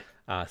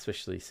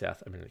 Especially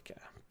South America.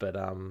 But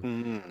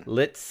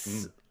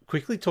let's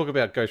quickly talk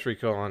about Ghost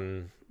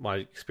Recon. My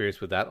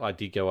experience with that, I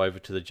did go over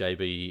to the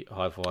JB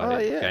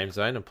Hi-Fi Game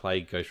Zone and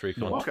play Ghost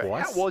Recon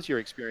twice. How was your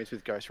experience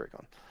with Ghost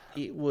Recon?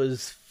 It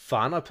was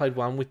fun. I played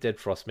one with Dead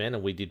Frostman,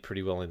 and we did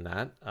pretty well in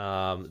that.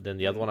 Then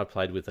the other one I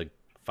played with a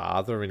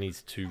father and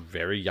his two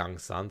very young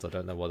sons. I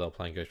don't know why they were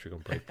playing Ghost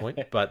Recon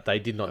Breakpoint, but they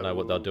did not know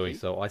what they were doing,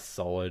 so I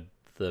soloed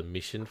the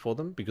mission for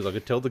them because I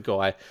could tell the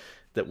guy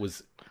that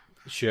was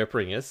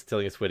Sherpering us,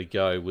 telling us where to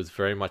go, was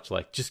very much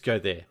like, just go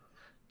there.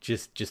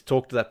 Just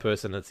talk to that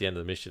person at the end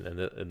of the mission,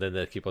 and then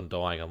they keep on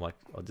dying. I'm like,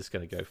 I'm just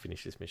going to go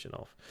finish this mission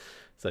off.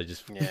 So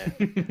just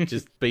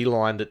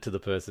beelined it to the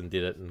person,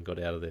 did it, and got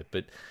out of there.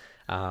 But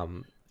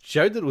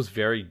showed that it was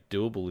very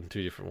doable in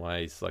two different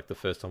ways. Like the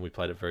first time we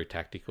played it very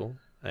tactical,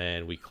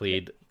 and we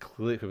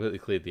completely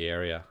cleared the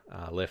area,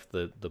 left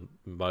the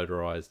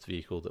motorized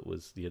vehicle that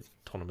was the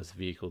autonomous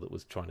vehicle that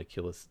was trying to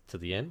kill us to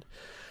the end,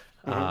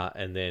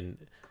 and then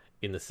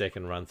in the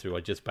second run through, I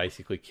just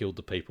basically killed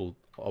the people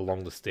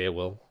along the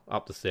stairwell,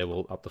 up the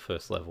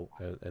first level,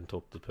 and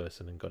talked to the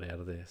person and got out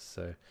of there.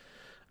 So,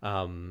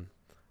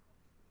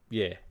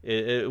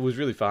 it was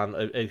really fun.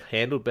 It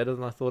handled better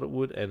than I thought it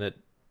would, and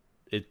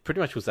it pretty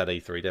much was that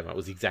E3 demo. It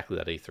was exactly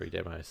that E3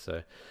 demo.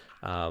 So,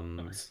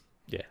 Nice.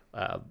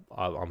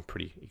 I'm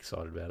pretty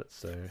excited about it.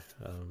 So,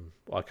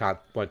 I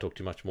won't talk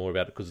too much more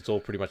about it because it's all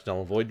pretty much null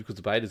and void because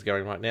the beta's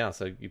going right now.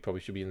 So you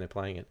probably should be in there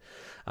playing it.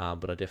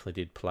 But I definitely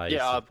did play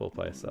some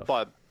four-player stuff.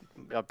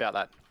 About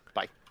that.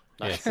 Bye.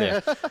 No. Yes,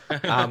 yeah.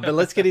 But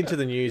let's get into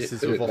the news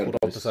since we've waffled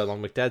on for so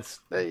long. McDad's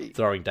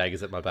throwing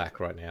daggers at my back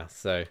right now.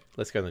 So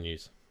let's go to the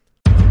news.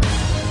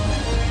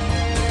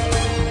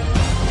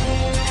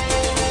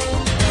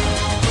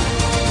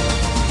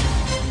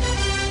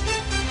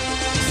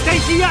 Stay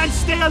here and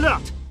stay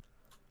alert!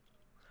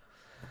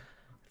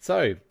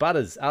 So,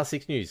 Butters,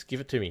 R6 News, give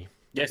it to me.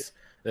 Yes,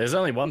 there's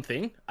only one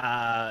thing.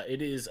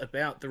 It is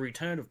about the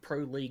return of Pro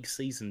League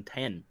Season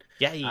 10.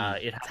 Yay!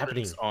 It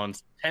happens on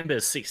September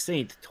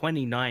 16th,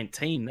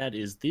 2019. That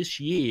is this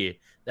year.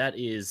 That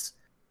is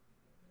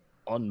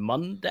on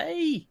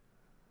Monday?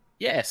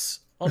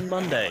 Yes, on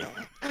Monday.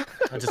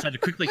 I just had to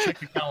quickly check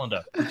the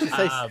calendar. Did you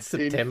say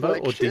September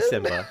or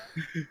December?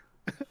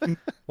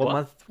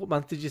 What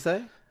month did you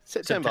say?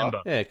 September.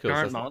 Yeah, cool.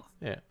 Current month.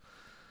 Yeah.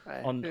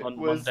 On It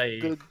was Monday.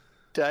 the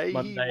day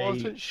Monday- he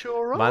wasn't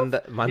sure of.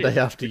 Monday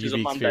after which is UV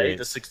on Monday,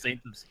 experience. the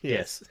 16th.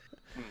 Yes.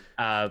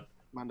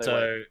 Monday.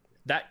 So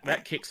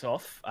that kicks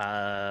off.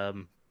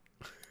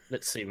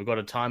 Let's see, we've got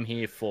a time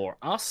here for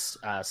us,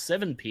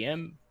 7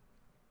 p.m.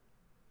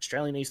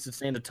 Australian Eastern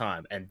Standard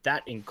Time, and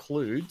that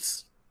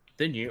includes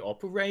the new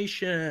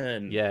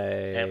operation.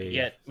 Yay. And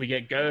we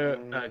get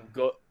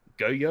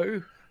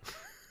Goyo.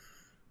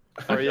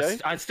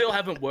 Froyo? I still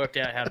haven't worked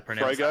out how to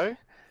pronounce that. Frogo?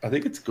 I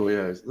think it's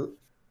Goyo, isn't it?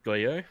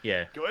 Goyo,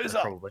 yeah,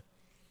 Goyoza. probably.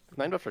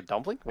 Named after a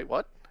dumpling? Wait,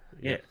 what?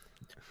 Yeah,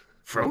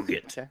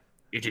 Froget. Okay.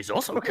 It is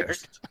also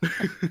cursed.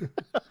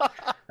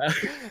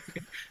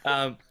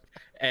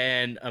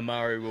 And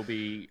Amaru will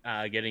be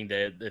getting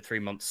their 3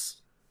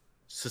 months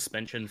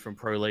suspension from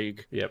Pro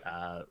League. Yep.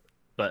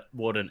 But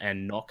Warden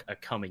and Knock are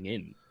coming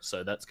in,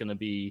 so that's going to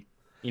be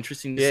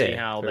interesting to see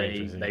how very they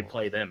interesting.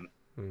 play them.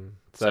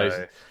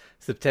 So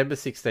September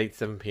 16th,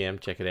 7 p.m.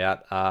 Check it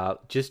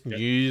out. Just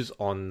news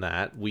on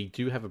that. We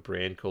do have a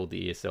brand called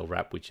the ESL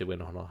Wrap, which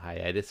went on a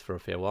hiatus for a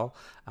fair while.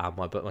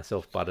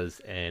 Myself, Butters,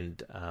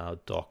 and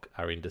Doc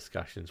are in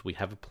discussions. We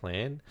have a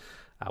plan.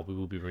 We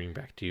will be bringing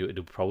back to you.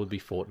 It'll probably be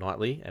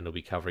fortnightly, and it'll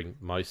be covering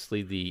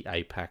mostly the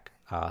APAC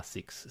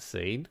R6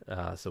 scene.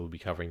 So we'll be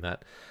covering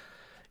that.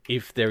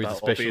 If there is a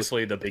special...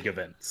 Obviously, the big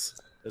events.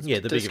 Yeah,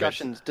 the big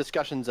events.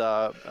 Discussions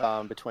are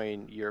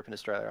between Europe and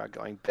Australia are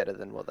going better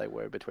than what they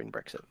were between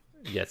Brexit.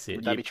 Yes,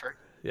 Would that be true?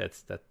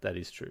 That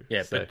is true.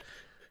 Yeah, So, but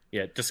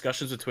yeah,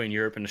 discussions between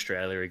Europe and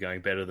Australia are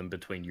going better than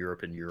between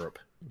Europe and Europe.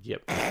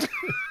 yep.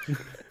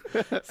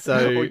 Or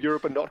So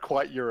Europe and not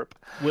quite Europe.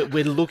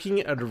 we're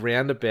looking at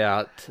around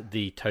about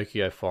the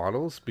Tokyo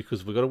finals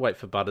because we've got to wait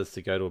for Butters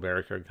to go to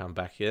America and come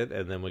back yet,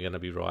 and then we're going to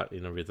be right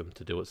in a rhythm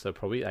to do it. So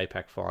probably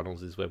APAC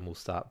finals is when we'll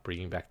start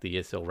bringing back the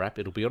ESL Wrap.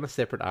 It'll be on a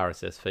separate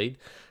RSS feed,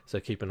 so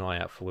keep an eye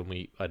out for when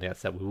we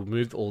announce that. We will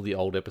move all the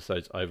old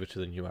episodes over to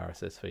the new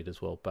RSS feed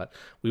as well, but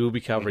we will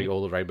be covering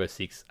all the Rainbow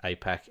Six,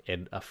 APAC,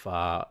 and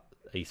AFAR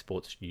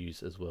esports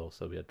news as well.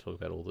 So we had to talk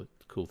about all the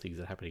cool things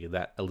that are happening in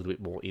that a little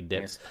bit more in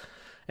depth. Yes.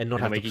 and not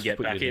And have we to can get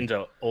put you back in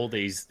into all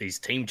these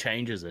team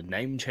changes and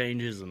name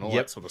changes and all Yep.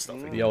 that sort of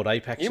stuff. the old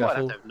APAC You might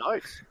have shuffle. to have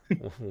notes.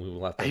 We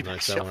will have to have APAC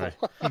notes, don't worry.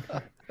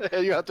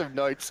 shuffle. You have to have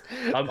notes.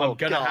 I'm Oh,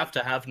 gonna God. have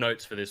to have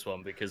notes for this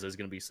one because there's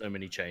gonna be so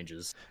many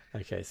changes.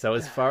 Okay, so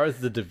as far as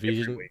the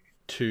Division week.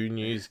 2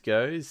 news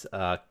goes,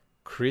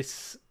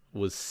 Chris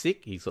was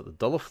sick. He's got the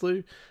dollar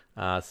flu.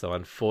 So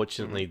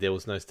unfortunately, there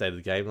was no state of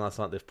the game last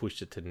night. They've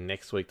pushed it to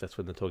next week. That's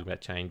when they're talking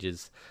about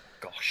changes.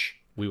 Gosh.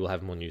 We will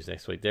have more news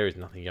next week. There is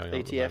nothing going on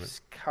at the moment.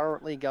 ETF's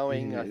currently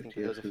going. I Yeah, think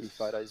there was a few ETF is-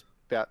 photos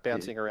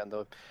bouncing around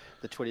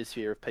the Twitter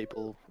sphere of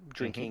people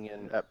drinking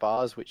and at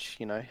bars, which,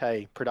 you know,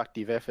 hey,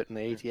 productive effort in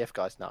the ETF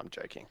guys. No, I'm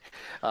joking.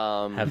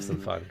 Have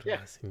some fun, yeah.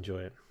 guys. Enjoy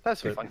it.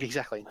 That's but- fun.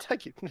 Exactly.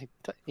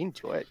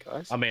 Enjoy it,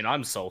 guys. I mean,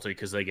 I'm salty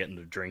because they're getting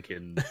to drink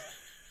in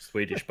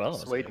Swedish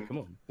bars. Sweden. So come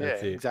on. Yeah,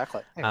 That's it.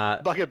 exactly. Uh,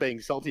 Like it being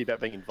salty about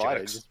being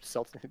invited. Jokes. Just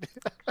salty.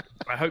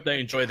 I hope they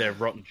enjoy their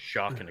rotten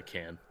shark in a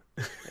can.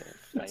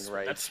 Vain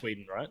rage. That's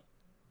Sweden, right?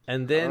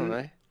 And I don't then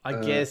know. I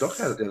guess. Doc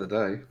had it the other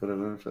day, but I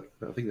don't know if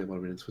I think they might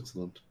have been in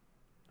Switzerland.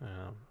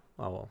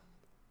 Oh well,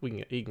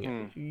 you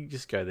can Hmm. you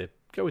just go there.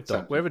 Go with Doc.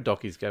 Exactly. Wherever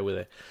Doc is, go with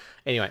it.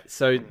 Anyway,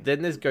 so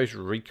then there's Ghost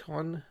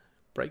Recon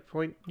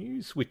Breakpoint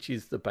news, which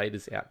is the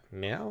beta's out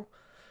now.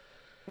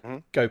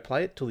 Mhm. Go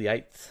play it till the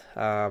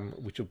 8th,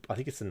 which will, I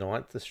think it's the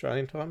 9th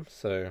Australian time.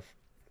 So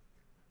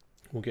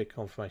we'll get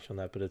confirmation on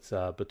that, but it's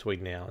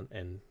between now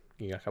and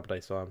a couple of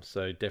days time.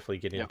 So definitely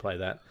get in and play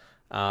that.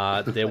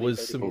 There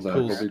was some Although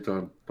cool.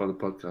 probably by the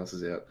podcast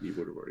is out, you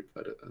would have already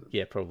played it.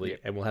 Yeah, probably, Yeah.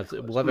 and we'll have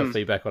our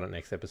feedback on it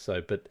next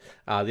episode. But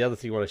the other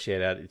thing I want to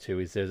shout out to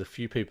is there's a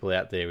few people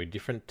out there in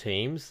different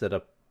teams that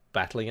are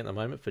battling at the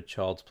moment for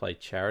Child's Play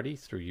charity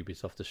through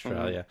Ubisoft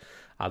Australia.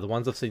 The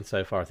ones I've seen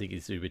so far, I think,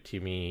 is Uber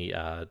Timmy,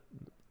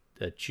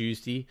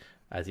 Tuesday,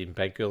 as in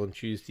Bankgirl and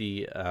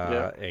Tuesday,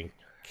 and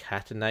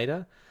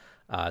Catinator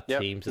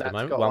teams at the Nat's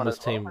moment. got One one was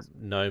as well. Team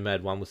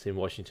Nomad, one was Team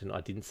Washington.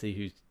 I didn't see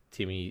who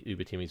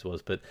Uber Timmy's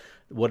was, but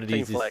what it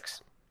Team is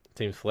Flex.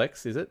 Team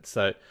Flex, is it?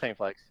 So. Team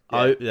Flex.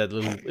 Oh, that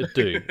little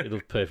it'll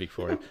be perfect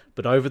for him.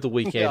 But over the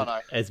weekend, Yeah, I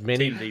know. as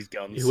many Team these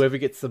guns. whoever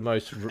gets the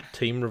most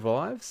team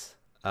revives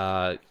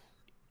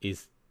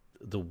is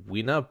the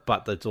winner.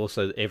 But that's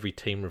also every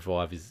team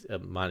revive is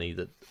money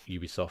that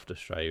Ubisoft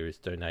Australia is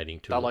donating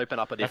to. They'll open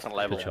up a different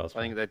level. Child's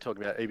I think they're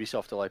talking about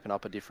Ubisoft will open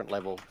up a different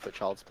level for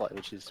Child's Play,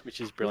 which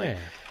is brilliant.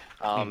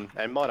 And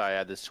might I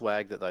add, the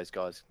swag that those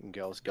guys and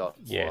girls got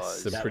Yes,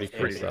 was some pretty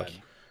cool epic. stuff.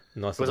 Nice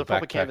It was a little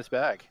proper backpack. canvas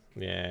bag.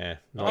 Yeah.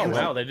 Oh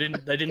wow, they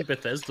didn't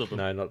Bethesda them.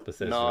 No, not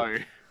Bethesda. No.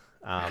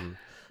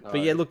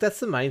 But yeah, look,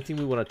 that's the main thing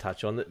we want to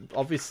touch on. That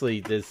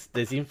obviously,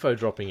 there's info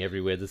dropping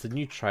everywhere. There's a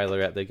new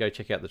trailer out there. Go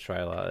check out the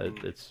trailer.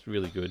 It's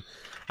really good.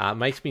 It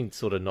makes me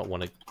sort of not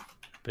want to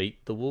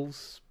beat the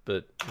Wolves,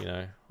 but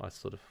I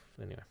sort of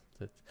anyway.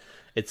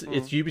 It's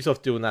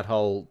Ubisoft doing that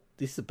whole.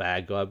 This is a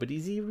bad guy, but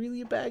is he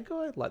really a bad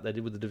guy? Like they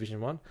did with the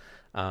Division 1.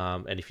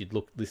 And if you'd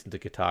listen to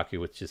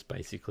Kotaku, it's just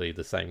basically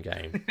the same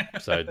game.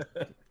 So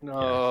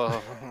No.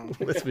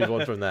 let's move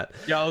on from that.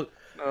 Yeah,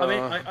 I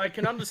mean, I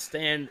can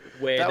understand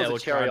where That they was a were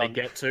cherry trying on-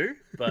 to get to,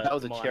 but That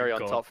was a my cherry on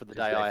God, top for the is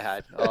day that- I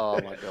had. Oh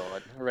my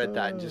god. I read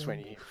that and just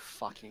went, "Are you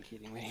fucking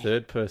kidding me?"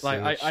 Third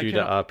person Like, I shooter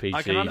can- I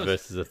RPG can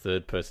versus a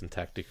third person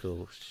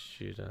tactical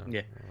shooter.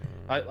 Yeah,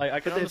 I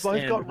can But they've both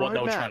understand got what they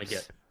were trying to roadmaps.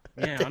 get.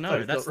 Yeah, I know.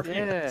 Both That's got the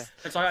thing. Yeah.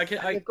 It's like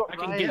I They've got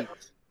can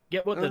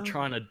get what they're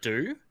trying to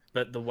do,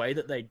 but the way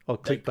that they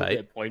put clickbait.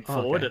 their point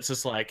Oh, forward, okay. it's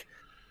just like,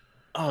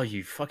 oh,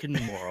 you fucking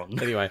moron.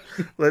 Anyway,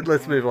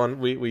 let's move on.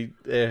 We'll do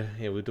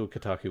a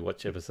Kotaku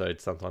Watch episode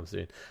sometime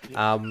soon.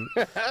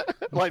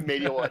 Like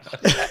Media Watch.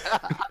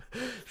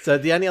 So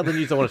the only other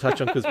news I want to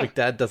touch on, because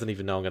McDad doesn't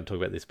even know I'm going to talk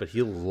about this, but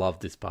he'll love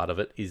this part of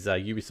it, is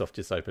Ubisoft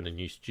just opened a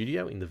new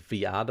studio in the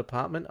VR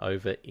department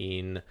over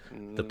in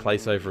the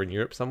place over in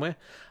Europe somewhere.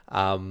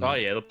 Oh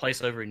yeah, the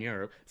place over in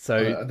Europe,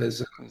 So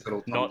There's all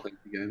Tom Not- Clancy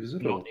games, is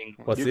it? not Or England.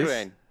 what's this?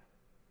 Ukraine.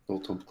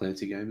 all Tom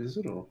Clancy game, is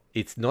it? Or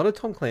It's not a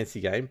Tom Clancy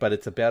game, but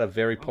it's about a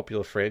very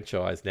popular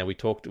franchise. Now we've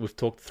talked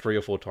 3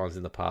 or 4 times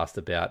in the past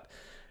about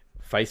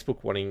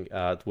Facebook wanting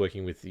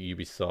working with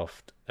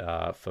Ubisoft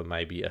for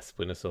maybe a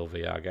Splinter Cell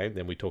VR game.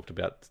 Then we talked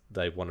about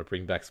they want to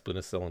bring back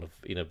Splinter Cell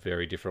in a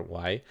very different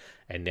way,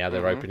 and now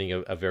they're opening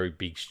a very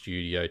big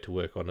studio to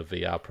work on a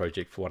VR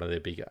project for one of their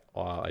big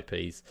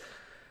IPs.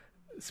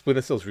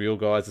 Splinter Cell's real,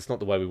 guys. It's not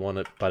the way we want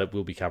it, but it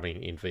will be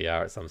coming in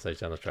VR at some stage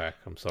down the track.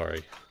 I'm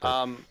sorry.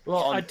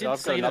 Well, I did I've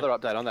see got another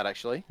update on that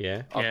actually.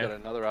 Yeah. I've Yeah. got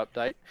another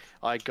update.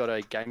 I got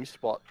a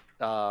GameSpot.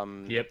 Yep,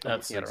 I'm that's looking at it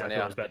exactly right what I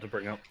now. was about to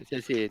bring up. It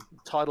says here,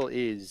 title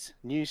is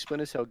New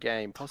Splinter Cell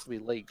game, possibly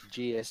leaked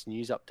GS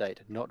news update,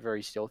 not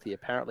very stealthy.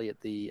 Apparently at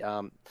the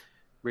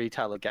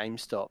retailer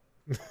GameStop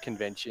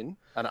convention,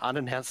 an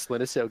unannounced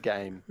Splinter Cell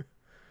game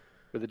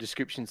with a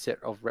description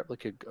set of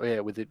replica,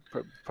 with a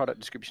product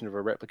description of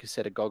a replica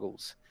set of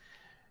goggles.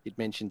 It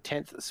mentioned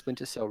 10th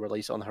Splinter Cell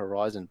release on the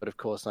horizon, but of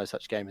course no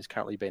such game has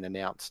currently been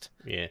announced.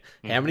 Yeah.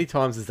 How many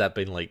times has that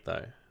been leaked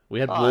though? We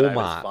had I know, but it's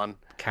Walmart fun.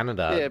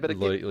 Canada Yeah, but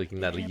leaking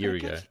that a year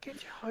ago.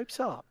 Get your hopes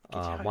up.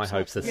 My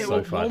hopes are Yeah, so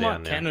well, far Walmart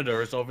down now. Canada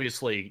has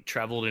obviously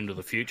travelled into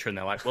the future, and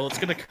they're like, "Well, it's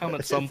going to come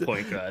at some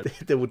point, guys.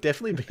 There will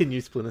definitely be a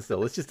new Splinter Cell.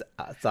 Let's just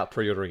start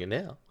pre-ordering it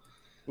now.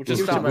 We'll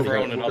just Give it start to me.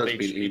 throwing it We'll up just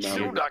be each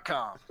emailing.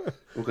 Shield.com.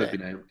 We're going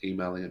to be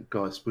emailing him.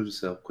 Guys, Splinter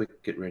Cell,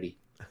 quick, get ready.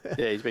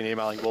 Yeah, he's been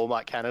emailing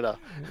Walmart Canada.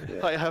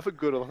 I have a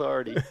good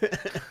authority.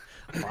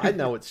 I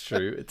know it's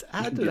true. It's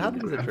Get 100% on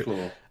the ground true.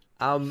 floor.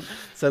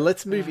 So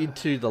let's move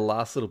into the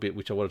last little bit,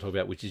 which I want to talk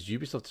about, which is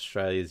Ubisoft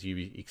Australia's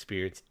Ubi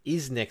Experience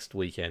is next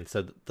weekend.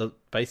 So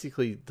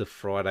basically the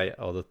Friday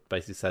or the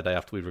basically Saturday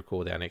after we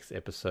record our next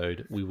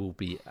episode, we will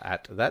be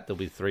at that. There'll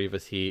be 3 of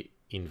us here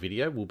in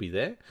video. We'll be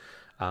there.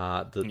 We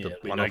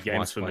know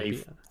games for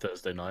me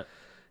Thursday night.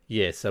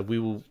 Yeah, so we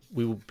will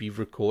be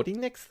recording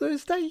next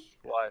Thursday,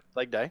 Why?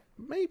 Leg day.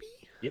 maybe.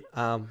 Yep.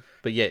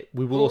 But yeah,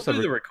 we will We'll also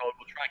do the record.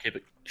 We'll try and keep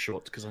it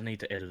short because I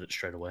need to edit it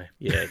straight away.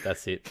 Yeah,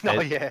 that's it. Oh,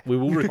 And yeah. we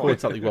will record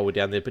something while we're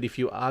down there. But if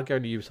you are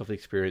going to Ubisoft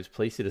Experience,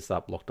 please hit us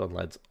up, Locked On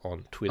Lads,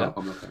 on Twitter.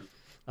 I'm not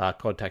going.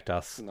 Contact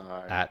us No.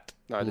 at.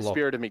 No, the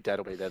spirit of McDad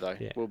will be there, though.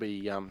 Yeah. We'll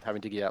be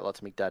having to give out lots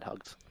of McDad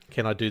hugs.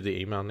 Can I do the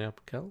email now,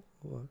 Cal?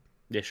 Or-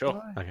 Yeah,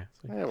 sure. Okay.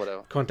 So Yeah,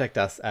 whatever. contact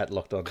us at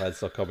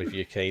lockedonlads.com if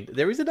you're keen.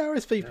 There is an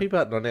RSVP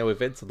button on our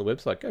events on the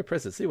website. Go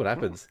press it, see what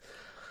happens.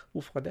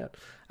 We'll find out.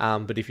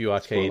 But if you are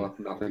keen,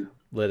 Spoiler, nothing.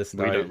 let us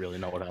know. We don't really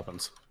know what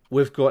happens.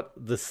 We've got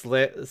the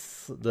sledge.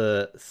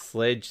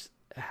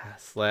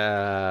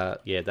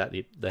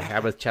 The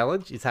hammer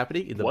challenge is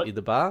happening in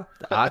the bar.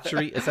 The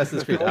archery,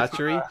 Assassin's Creed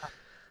archery.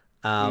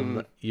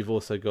 You've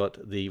also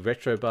got the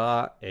retro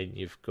bar, and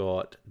you've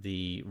got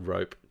the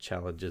rope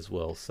challenge as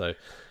well. So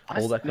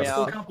all that kind I of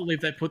still stuff can't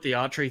believe they put the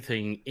archery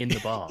thing in the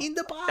bar. in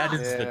the bar. That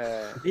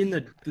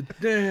is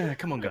Yeah.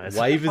 come on, guys.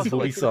 Waivers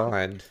will be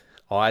signed.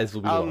 Eyes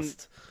will be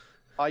lost.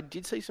 I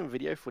did see some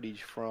video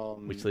footage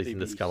from Which leads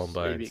into Skull and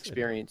Bones. the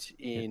experience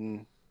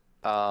in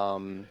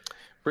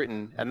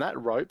Britain, and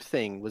that rope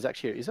thing was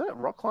actually, is that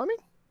rock climbing?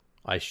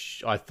 I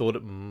thought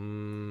it.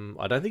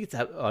 I don't think it's.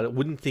 I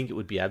wouldn't think it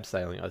would be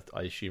abseiling.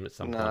 I assume it's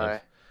some kind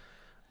of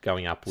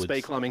going upwards.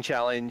 Speed climbing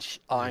challenge.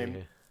 I'm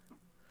Yeah.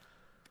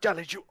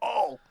 challenge you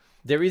all.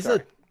 There is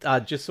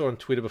just saw on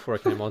Twitter before I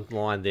came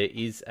online. There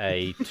is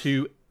a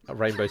 2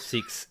 Rainbow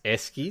Six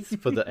Eskies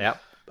for the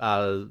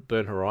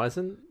Burn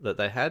Horizon that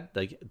they had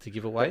to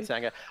give away. Burnt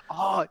Sanger.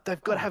 Oh,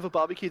 they've got to have a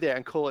barbecue there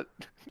and call it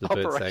The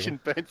Burnt Operation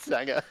Burnt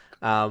Sanger.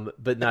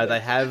 But no, they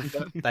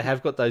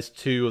have got those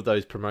 2 of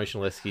those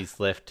promotional Eskies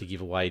left to give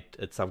away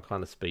at some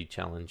kind of speed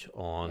challenge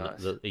on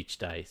each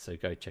day. So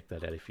go check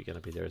that out if you're going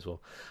to be there as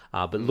well.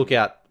 But look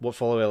out,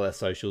 follow all our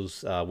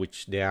socials,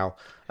 which now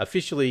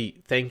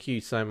officially, thank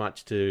you so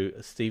much to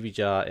Stevie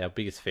Jar, our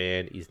biggest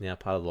fan, is now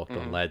part of Locked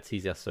On Lads.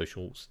 He's our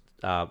social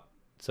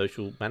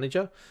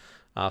manager.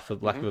 For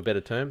lack of a better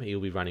term, he'll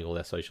be running all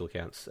our social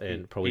accounts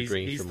and probably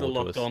bringing He's some the more to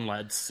Locked us. On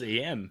Lads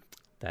CM.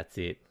 That's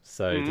it.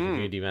 So the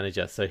community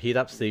manager. So hit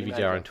up Stevie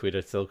Jar on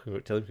Twitter. Tell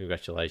him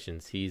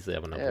congratulations. He's our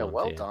number one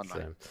well fan.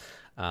 done,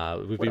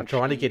 So, we've been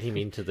trying to get him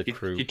into the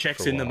crew. Your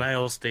check's for a in the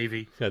while. mail,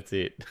 Stevie. That's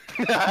it.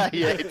 Yeah,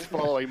 it's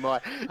following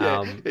my.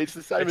 Yeah, it's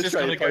the same It's just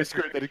Australia gonna go Post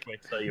through group that it.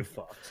 quick, so you're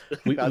fucked.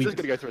 We, No, it's we- just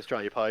going to go through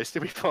Australia Post.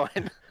 It'll be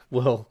fine.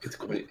 well, It's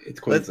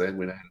Queensland.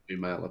 We don't have to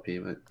email up here,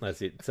 mate.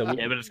 that's it. So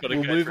Yeah, but it's got to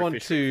we'll go move through on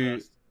official to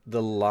first.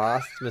 the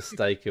last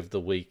mistake of the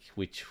week,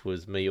 which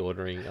was me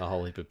ordering a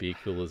whole heap of beer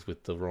coolers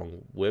with the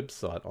wrong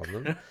website on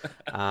them.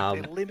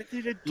 They're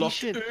limited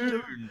edition.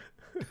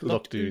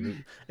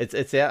 Lockdoon.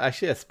 It's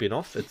actually a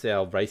spin-off. It's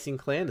our racing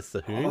clan. It's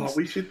the Hoons. Oh,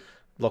 we should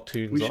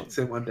Lockdoons.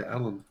 send one to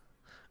Alan.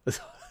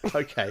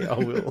 Okay, I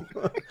will.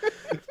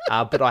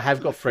 But I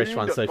have got fresh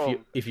ones. So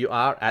Lockdoon.com. if you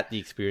are at the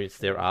experience,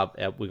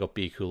 we got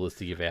beer coolers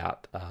to give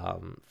out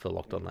for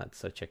Locked On Lads.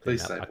 So check them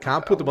Please out. say I one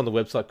can't to put them on the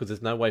website because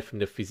there's no way for me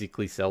to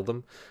physically sell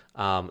them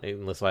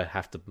unless I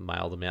have to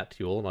mail them out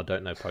to you all, and I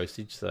don't know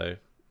postage. So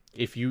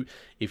if you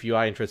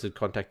are interested,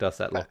 contact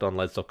us at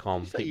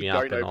lockedonlads.com. say Pick you me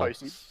up don't know and I'll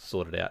postage?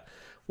 sort it out.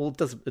 Well,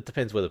 it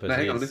depends where the No, person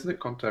hang on, is. isn't it?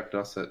 Contact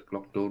us at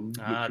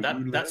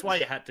Lockdown. That's why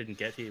your hat didn't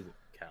get here,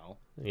 Cal.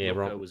 Yeah, Loco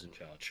wrong. was in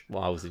charge.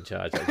 Well, I was in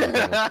charge.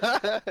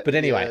 But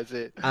anyway, Yeah, that's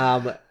it.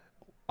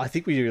 I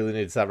think we really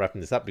need to start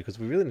wrapping this up because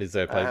we really need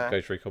to play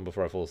Ghost Recon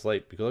before I fall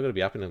asleep because I've got to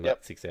be up in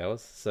about 6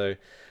 hours. So,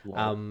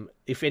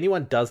 if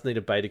anyone does need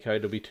a beta code,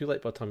 it'll be too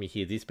late by the time you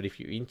hear this. But if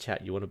you're in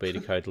chat, you want a beta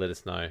code, let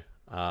us know.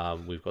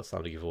 We've got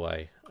some to give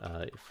away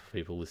for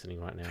people listening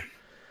right now.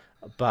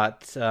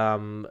 But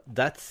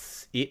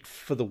that's it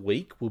for the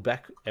week. We're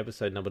back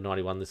episode number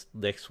 91 this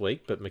next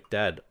week. But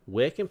McDad,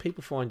 where can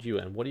people find you,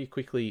 and what are you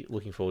quickly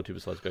looking forward to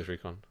besides Ghost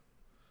Recon?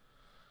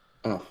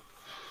 Oh.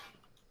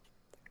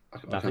 I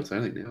Nothing? can't say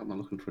anything now. I'm not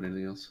looking for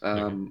anything else.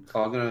 I'm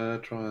going to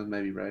try and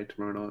maybe raid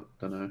tomorrow night.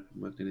 Don't know. Haven't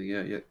worked anything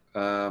out yet.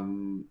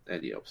 And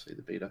yeah, obviously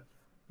the beta.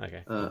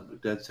 Okay.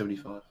 Dad's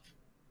 75.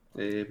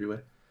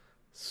 Everywhere.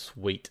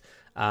 Sweet.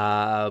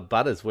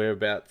 Butters,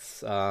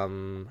 whereabouts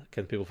can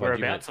people find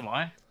Whereabouts am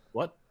I?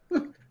 What?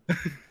 you?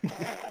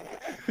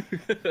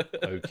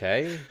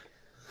 Okay.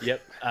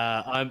 Yep.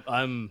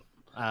 I'm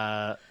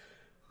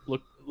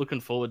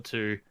looking forward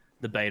to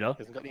the beta.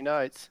 Hasn't got any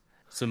notes.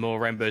 Some more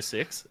Rainbow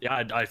Six.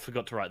 Yeah, I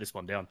forgot to write this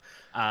one down.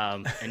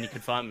 And you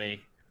can find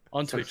me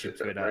on Twitch and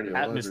Twitter Radio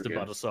at all over Mr. again.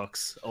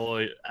 Buttersocks,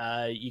 or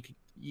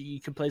you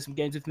can play some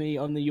games with me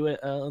on the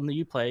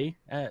Uplay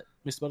at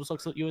Mr.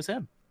 Buttersocks at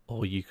USM.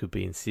 Or you could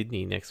be in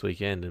Sydney next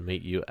weekend and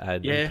meet you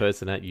in Yeah.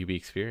 person at UB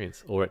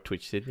Experience or at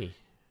Twitch Sydney.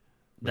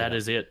 That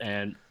is it,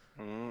 and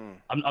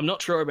I'm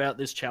not sure about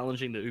this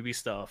challenging the Ubi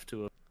staff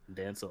to a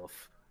dance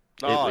off.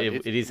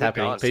 It is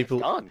happening. It's People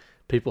fun.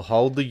 People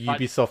hold the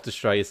Ubisoft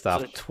Australia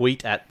staff, So-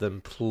 tweet at them,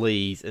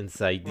 please, and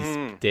say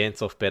this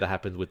dance off better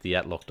happens with the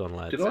Locked On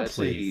lads. Did I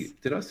please. see?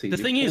 Did I see? The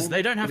Mick thing is, Vaughan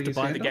they don't have putting to his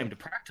buy the hand game up? to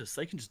practice.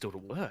 They can just do it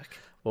at work.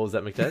 What was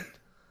that, McDad?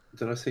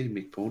 Did I see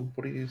Mick Vaughan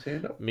putting his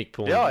hand up? Mick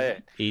Pawn. Yeah.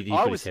 He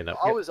I put was, his hand up.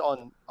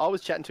 I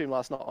was chatting to him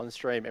last night on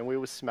stream, and we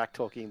were smack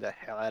talking the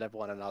hell out of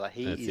one another.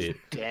 He That's is it.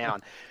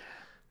 down.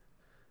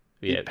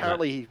 Yeah,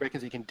 Apparently, he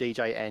reckons he can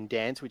DJ and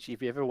dance. Which,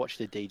 if you ever watch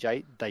the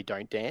DJ, they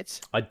don't dance.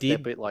 I They're a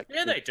did. bit like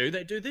Yeah, they do.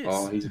 They do this.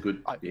 Oh, he's a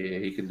good. Yeah,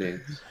 he can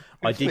dance.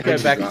 I did go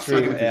back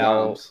through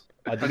our.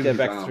 I did Only go with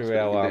back arms, through but he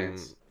our can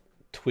dance.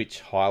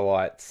 Twitch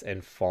highlights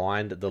and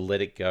find the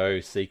Let It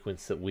Go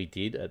sequence that we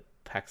did at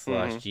PAX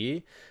last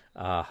year.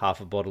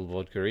 Half a bottle of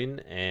vodka in,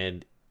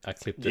 and I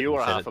clipped it you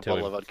and are sent half it a to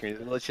bottle him. of vodka.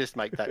 Let's just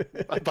make that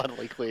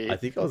abundantly clear. I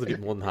think I was a bit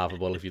more than half a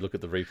bottle if you look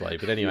at the replay.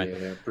 But anyway,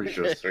 Yeah, I'm pretty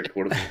sure it's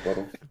 3/4 of a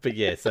bottle. but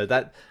yeah, so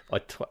that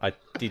I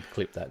did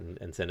clip that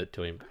and send it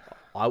to him.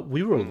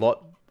 We were a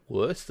lot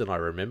worse than I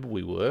remember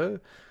we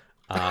were.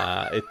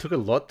 It took a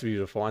lot to be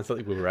able to find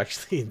something we were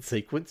actually in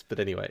sequence,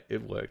 but anyway,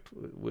 it worked.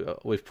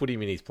 We've put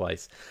him in his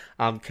place.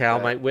 Cal,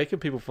 mate, where can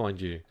people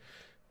find you?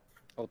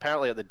 Well,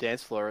 apparently at the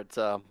dance floor, it's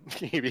UB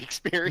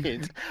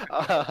Experience.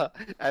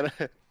 And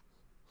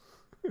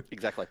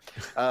exactly.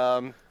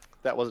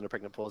 That wasn't a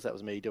pregnant pause. That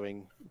was me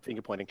doing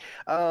finger pointing.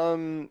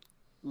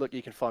 Look,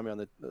 you can find me on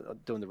the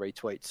doing the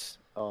retweets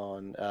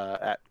on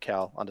at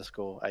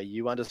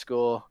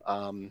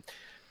Cal_AU_.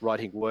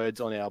 Writing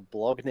words on our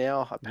blog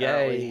now.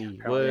 Apparently, Yay,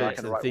 I words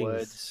can and write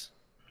things.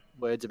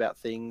 words about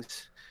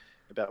things,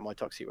 about my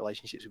toxic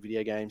relationships with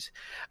video games.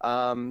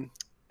 And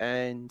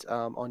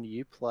on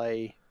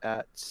Uplay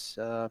at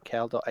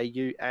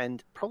cal.au,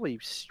 and probably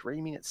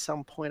streaming at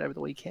some point over the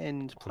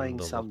weekend, playing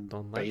the some Locked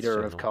On Lads beta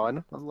of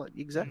channel. kind.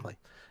 Exactly.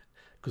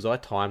 Because I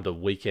timed a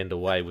weekend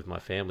away with my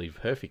family.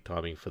 Perfect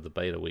timing for the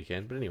beta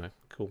weekend. But anyway,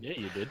 cool. Yeah,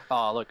 you did.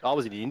 Oh, look, I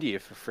was in India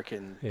for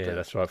freaking. Yeah,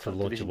 that's right, for the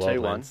launch of Division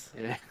 2 Wildlands.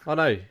 Yeah. Oh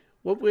no.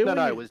 Where No, were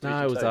no, you? it was no,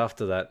 Division it was 2.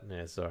 after that.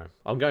 Yeah, sorry.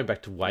 I'm going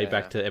back to way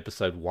back Yeah. to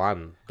episode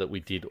 1 that we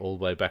did all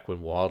the way back when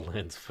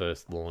Wildlands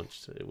first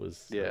launched. It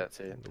was Yeah, that's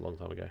it. a long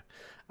time ago.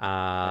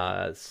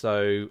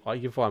 So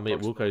you can find me at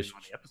Wilco's.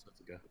 20 episodes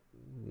ago.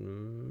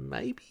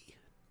 Maybe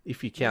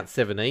if you count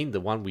 17, the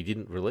one we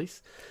didn't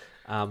release.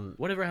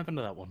 Whatever happened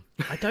to that one?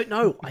 I don't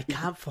know. I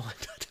can't find.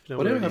 I don't know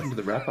Whatever where it is. happened to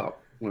the wrap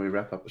up when we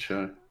wrap up the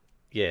show?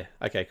 Yeah.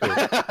 Okay. Cool.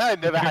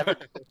 Never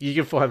happened. You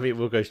can find me at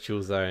Wilco's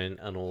Chill Zone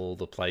and all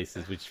the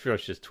places, which is pretty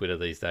much just Twitter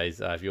these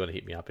days. If you want to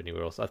hit me up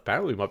anywhere else,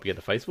 apparently we might be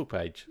getting a Facebook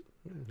page.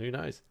 Who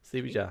knows?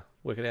 See what you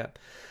work it out.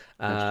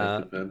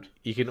 Hashtag confirmed.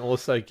 You can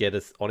also get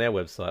us on our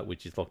website,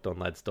 which is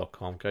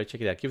lockedonlads.com. Go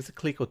check it out. Give us a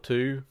click or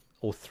two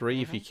or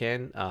three if you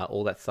can.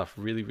 All that stuff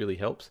really, really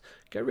helps.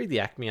 Go read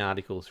the Acme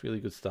articles. Really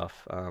good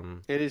stuff.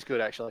 It is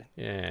good, actually.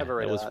 Yeah, Have a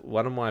read it of was that.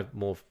 one of my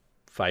more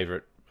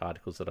favourite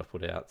articles that I've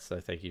put out. So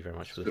thank you very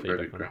much for It's the got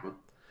very feedback good on it. grammar.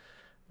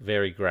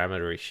 Very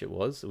grammar-ish it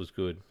was. It was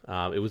good.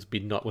 It was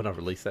midnight when I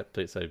released that,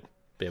 so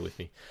bear with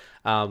me.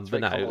 But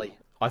very no, comedy.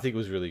 I think it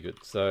was really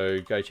good. So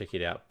go check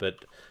it out. But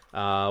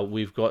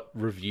we've got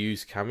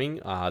reviews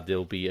coming.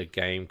 There'll be a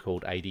game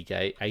called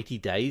 80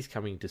 Days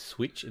coming to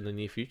Switch in the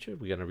near future.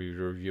 We're going to be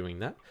reviewing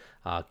that.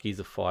 Gears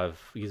of War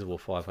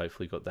 5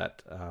 hopefully got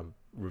that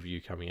review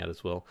coming out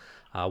as well.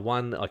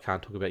 One I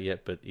can't talk about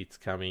yet, but it's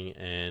coming,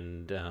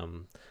 and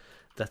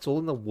that's all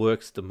in the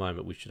works at the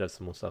moment. We should have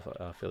some more stuff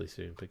fairly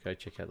soon, but go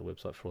check out the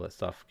website for all that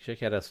stuff.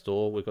 Check out our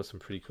store. We've got some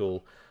pretty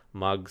cool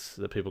mugs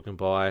that people can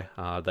buy.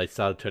 They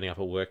started turning up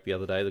at work the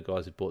other day, the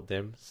guys who bought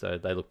them, so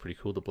they look pretty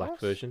cool, the black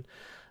version.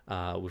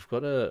 We've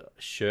got a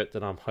shirt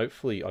that I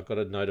got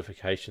a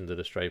notification that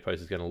Australia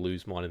Post is going to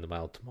lose mine in the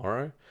mail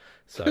tomorrow.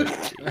 So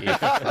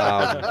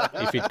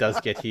if it does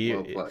get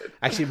here, Well played.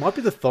 actually it might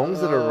be the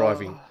thongs that are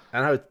arriving.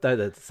 I know they're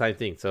the same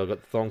thing. So I've got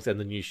the thongs and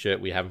the new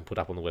shirt we haven't put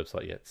up on the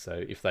website yet.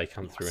 So if they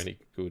come through any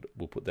good,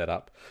 we'll put that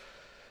up.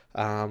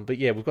 But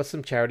yeah, we've got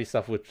some charity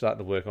stuff we're starting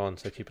to work on,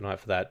 so keep an eye out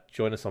for that.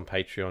 Join us on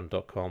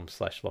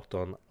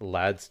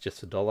patreon.com/lockedonlads,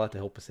 just $1 to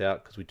help us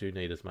out, because we do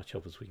need as much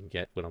help as we can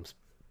get when I'm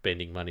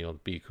spending money on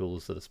beer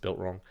coolers that are spelt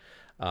wrong.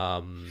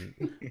 All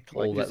that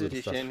Collector's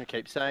little stuff. edition. We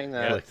keep saying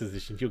that. Collector's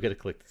edition. You'll get a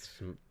collector's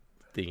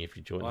thing if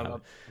you join.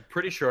 I'm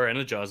pretty sure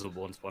Energizer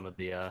wants one of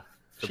the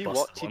She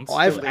busted wa- ones.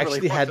 I've literally actually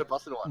wants had a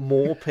busted one.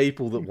 more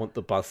people that want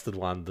the busted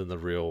one than the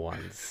real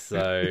ones.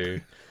 So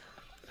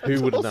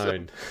who would have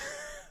awesome.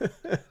 known?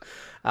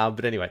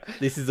 But anyway,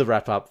 this is the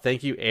wrap up.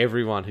 Thank you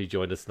everyone who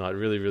joined us tonight.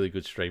 Really, really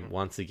good stream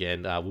once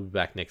again. We'll be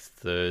back next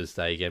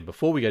Thursday again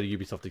before we go to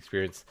Ubisoft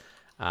Experience.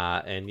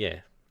 And yeah,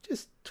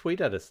 just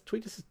tweet at us.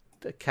 Tweet us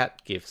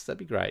cat gifts. That'd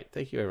be great.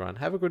 Thank you, everyone.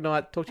 Have a good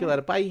night. Talk to you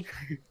later. Bye.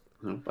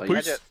 But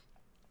Peace.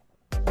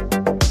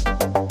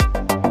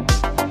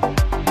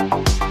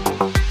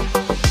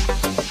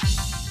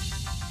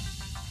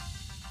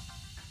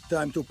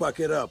 Time to pack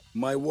it up.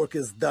 My work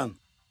is done.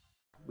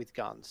 with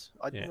guns.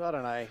 I Yeah.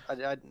 don't know.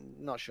 I'm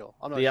not sure.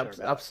 I'm not The sure about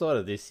upside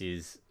of this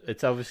is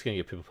it's obviously going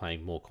to get people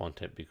playing more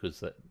content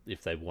because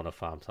if they want to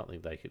farm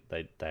something, they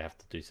have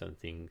to do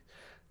something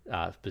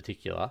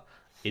particular.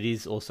 It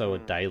is also a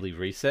daily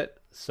reset,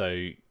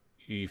 so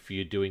if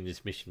you're doing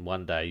this mission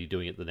one day, you're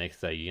doing it the next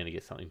day, you're going to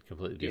get something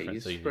completely Yeah, different.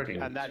 you're so you need spreading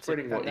to- And that's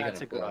spreading what you're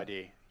that's a gonna good play.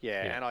 idea.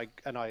 Yeah, Yeah.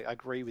 and I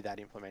agree with that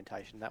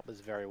implementation. That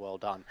was very well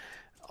done.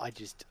 I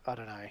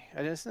don't know.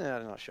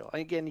 I'm not sure.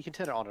 Again, you can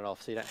turn it on and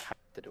off, so you don't have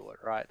to do it,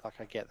 right? Like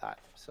I get that.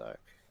 So,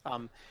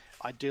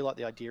 I do like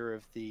the idea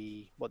of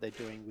what they're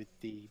doing with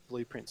the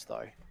blueprints,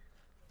 though.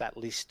 That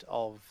list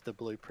of the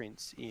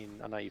blueprints in.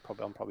 I know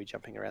I'm probably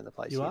jumping around the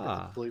place. You here, but the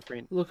are.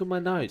 blueprint. Look at my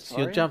notes.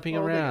 Sorry? You're jumping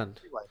Oh, there you go.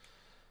 around. Segue.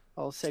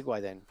 I'll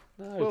segue then.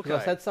 No, because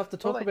I've Okay. had stuff to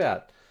talk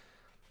Well,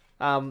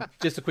 about.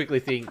 Just a quickly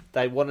thing,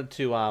 they wanted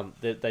to.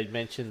 They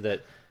mentioned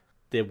that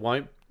there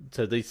won't.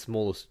 So these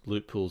smallest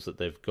loot pools that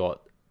they've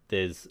got,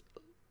 there's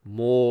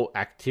more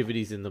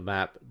activities in the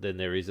map than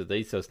there is of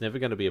these. So it's never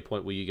going to be a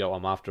point where you go,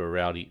 I'm after a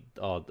rowdy.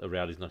 Oh, a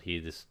rowdy's not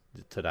here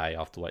today. I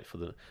have to wait for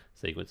the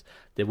sequence.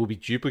 There will be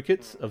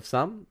duplicates of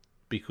some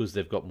because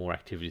they've got more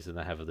activities than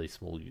they have of these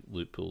small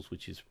loot pools,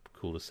 which is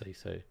cool to see.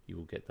 So you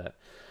will get that.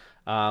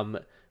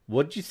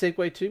 What did you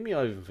segue to me?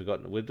 I've even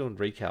forgotten. We're doing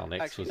recal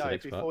next. Actually, was the no.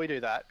 next Before part.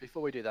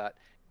 we do that,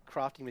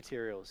 crafting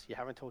materials. You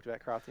haven't talked about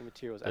crafting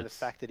materials, and the That's-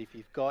 fact that if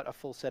you've got a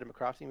full set of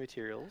crafting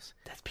materials,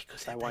 That's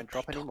because they won't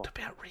drop they anymore. talked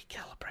about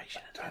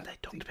recalibration and they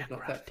talked about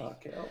Not that crafting. far,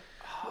 Cal.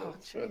 Oh,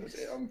 Further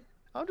jeez. down.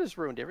 I've just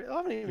ruined everything. I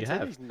haven't even You seen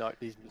have.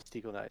 these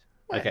mystical notes.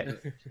 Okay,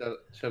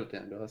 Shut it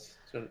down, guys.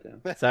 Shut it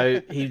down.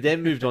 so he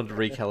then moved on to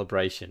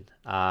recalibration.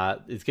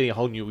 It's getting a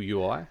whole new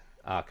UI,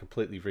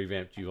 completely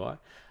revamped UI.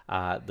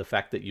 The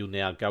fact that you'll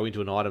now go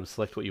into an item,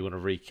 select what you want to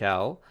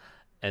recal,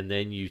 and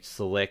then you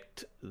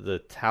select the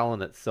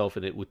talent itself,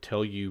 and it will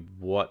tell you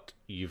what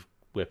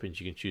weapons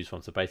you can choose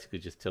from. So basically,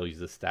 just tell you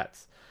the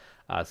stats.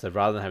 So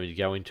rather than having to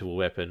go into a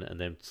weapon and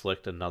then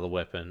select another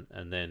weapon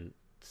and then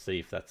see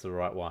if that's the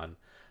right one,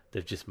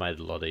 they've just made it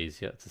a lot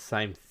easier. It's the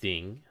same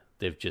thing.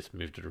 They've just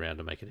moved it around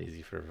to make it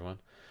easy for everyone.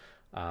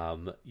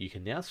 You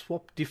can now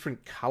swap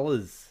different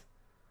colors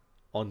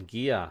on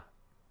gear.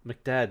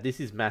 McDad, this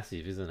is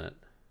massive, isn't it?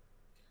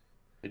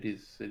 It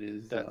is. It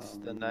is. That's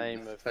the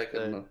name of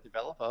taken the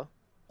developer.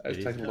 It It's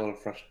is. taken a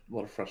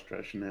lot of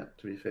frustration out.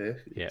 To be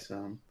fair, Yeah. it's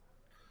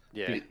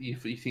Yeah.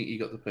 If you think you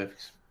got the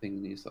perfect thing,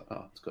 and it's like,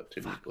 oh, it's got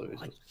too many Fuck, blues.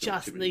 I it's got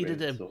just too many needed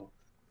reds, a or-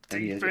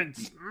 and you have-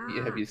 defense.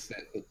 You have your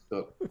set that's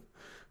got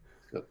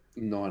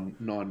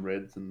nine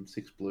reds and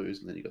 6 blues,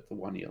 and then you got the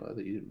 1 yellow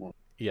that you didn't want.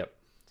 Yep.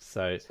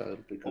 So So it'll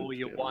be good Or to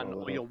you're be able to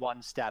roll it off.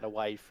 one stat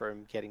away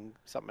from getting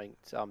something,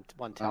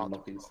 one talent.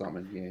 Unlocking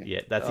something. Yeah.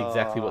 yeah, that's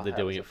exactly what they're how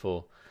doing was it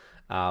for.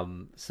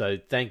 So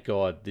thank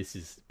God this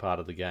is part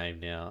of the game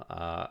now.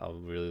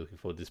 I'm really looking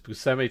forward to this because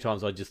so many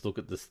times I just look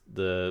at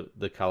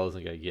the colors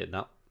and go, yeah,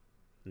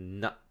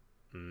 no.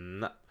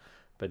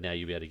 But now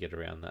you'll be able to get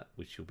around that,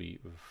 which will be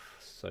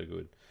so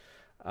good.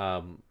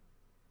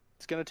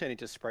 It's going to turn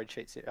into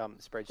spreadsheet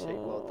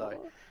world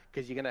though,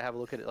 because you're going to have a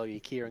look at it, your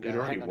gear and It go,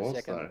 already hang on a was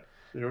second. though.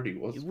 It already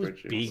was. It was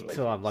spreadsheet big world.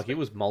 time, like it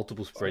was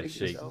multiple I think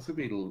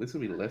spreadsheets. This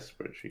will be less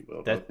spreadsheet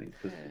world. That- I think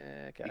 'cause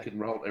Okay. you can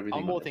roll everything.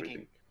 I'm more on thinking-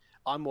 everything.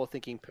 I'm more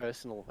thinking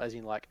personal, as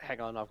in like,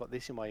 hang on, I've got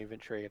this in my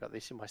inventory, I've got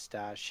this in my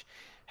stash.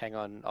 Hang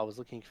on, I was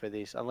looking for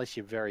this. Unless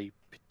you're very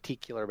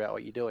particular about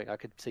what you're doing, I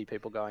could see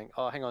people going,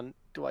 oh, hang on,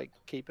 do I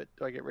keep it?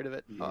 Do I get rid of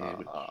it? Yeah,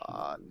 which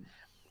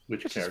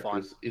which is character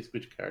fine.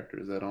 which character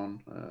is that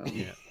on?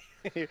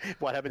 Yeah.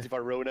 What happens if I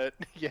ruin it?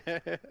 Yeah,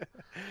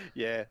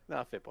 yeah.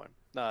 No, fair point.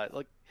 No,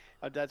 look,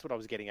 that's what I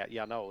was getting at.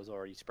 Yeah, I know it was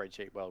already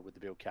spreadsheet world with the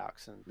build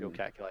calcs and build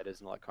calculators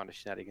and all that kind of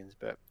shenanigans,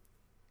 but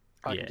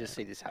I Yeah. can just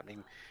see this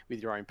happening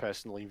with your own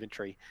personal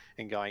inventory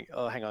and going,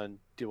 oh, hang on,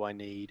 I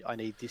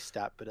need this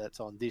stat, but it's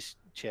on this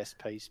chest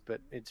piece, but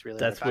it's really. in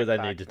That's the where they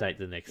backpack. need to take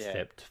the next Yeah.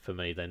 step for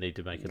me. They need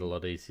to make it a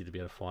lot easier to be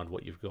able to find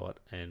what you've got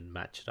and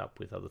match it up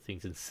with other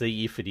things and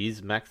see if it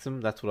is maximum.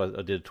 That's what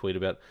I did a tweet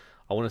about.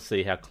 I want to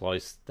see how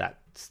close that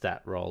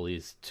stat roll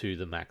is to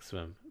the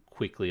maximum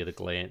quickly at a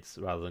glance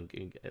rather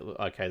than,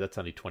 okay, that's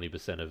only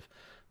 20% of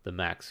the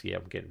max. Yeah,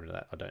 I'm getting rid of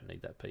that. I don't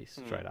need that piece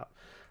straight up.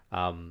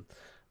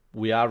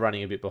 We are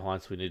running a bit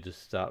behind, so we need to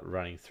start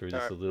running through this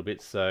Alright. a little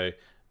bit. So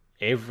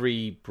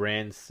every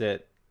brand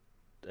set,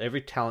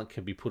 every talent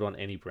can be put on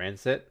any brand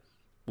set,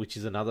 which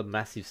is another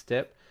massive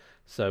step.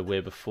 So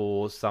where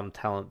before some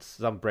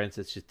brand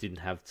sets just didn't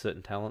have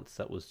certain talents,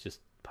 that was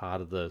just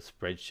part of the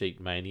spreadsheet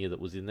mania that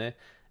was in there.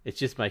 It's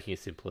just making it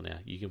simpler now.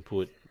 You can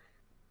put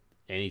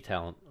any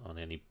talent on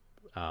any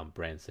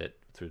brand set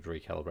through the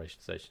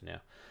recalibration station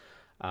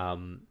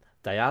now.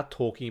 They are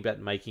talking about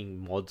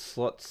making mod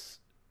slots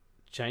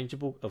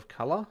changeable of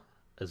color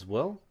as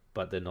well.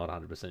 but they're not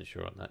 100%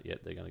 sure on that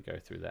yet. They're going to go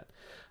through that.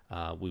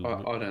 I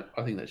don't.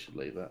 I think they should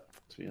leave that.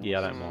 To be honest. Yeah,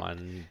 I don't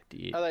mind.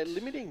 It. Are they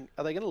limiting?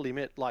 Are they going to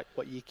limit like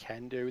what you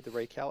can do with the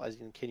recal? As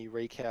in, can you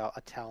recal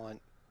a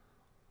talent,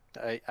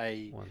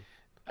 a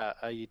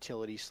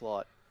utility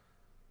slot,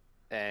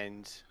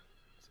 and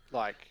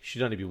like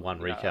Should only be one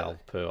recal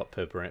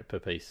per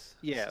piece.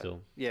 Yeah,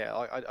 Still. yeah.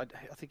 I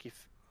think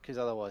if because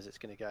otherwise it's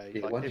going to go.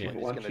 Yeah,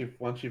 like,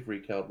 once you've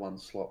recaled one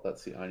slot,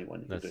 that's the only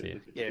one you That's can do.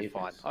 it. because Yeah, it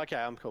fine. is- Okay,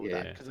 I'm cool with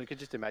Yeah. that because I could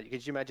just imagine.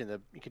 Could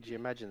you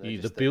imagine The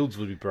just builds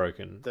would be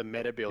broken. the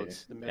meta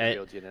builds? The meta And-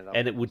 builds you'd end up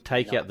And it would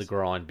take out the nuts.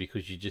 grind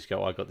because you just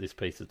go, I got this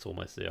piece that's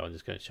almost there. I'm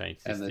just going to change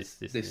this, And this,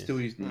 they're and still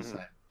this. using the same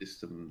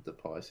system, the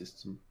Pi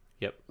system.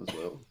 Yep. As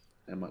well.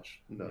 How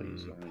much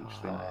values are on each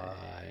thing?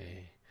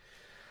 Pie.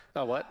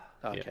 Oh, what?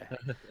 Oh, okay.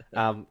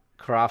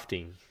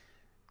 Crafting.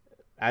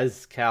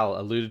 As Cal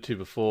alluded to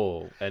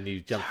before, and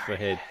you jumped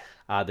ahead,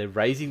 they're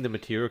raising the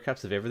material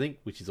caps of everything,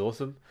 which is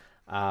awesome.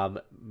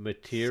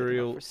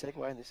 Material... For a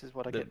segue, and this is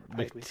what I The get paid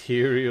with.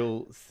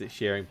 material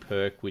sharing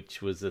perk,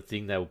 which was a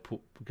thing they were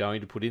going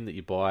to put in that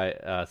you buy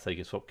so you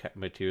can swap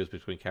materials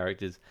between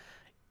characters,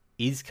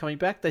 is coming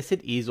back. They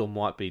said is or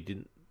might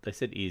be. They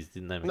said is,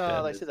 didn't they? No,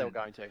 McDad? they said they were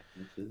going to.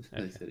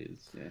 They said it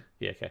is, yeah.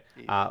 Yeah, okay.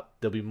 Yeah.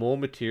 There'll be more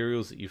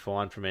materials that you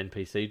find from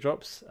NPC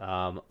drops.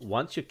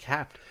 Once you're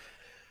capped,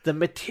 the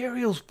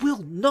materials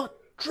will not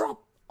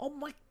drop. Oh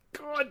my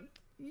god!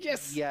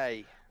 Yes.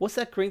 Yay! What's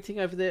that green thing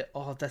over there?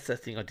 Oh, that's that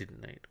thing I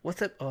didn't need. What's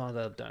that? Oh,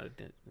 no,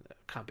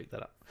 can't pick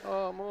that up.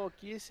 Oh, more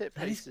gear set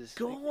That is pieces.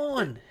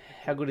 gone.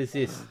 How good is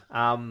this?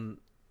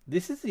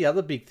 This is the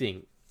other big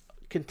thing.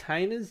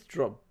 Containers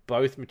drop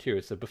both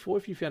materials. So before,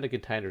 if you found a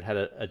container, it had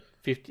a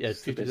 50.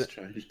 It's the best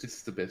change. This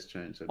is the best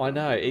change. they've I done.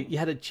 know. You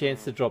had a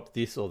chance to drop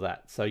this or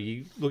that. So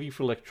you looking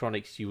for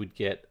electronics, you would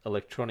get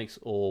electronics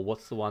or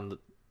what's the one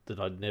that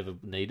I'd never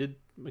needed,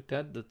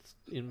 McDad? That's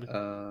in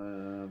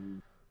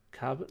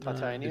carbon.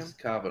 Titanium. It's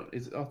carbon.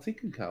 I'm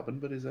thinking carbon,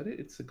 but is that it?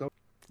 It's a golf.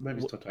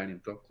 Maybe it's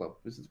titanium golf club.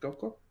 Is it golf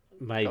club?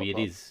 Maybe it Golf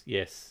club. is.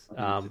 Yes.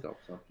 I think it's a golf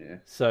club. Yeah.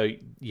 So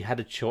you had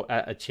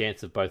a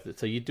chance of both.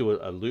 So you'd do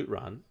a loot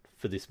run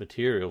for this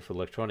material for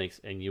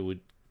electronics, and you would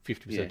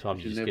 50% of the time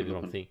you just get the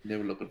wrong thing.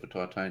 Never looking for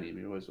titanium.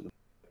 You're always looking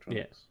for Yeah.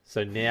 electronics.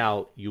 So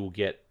now you will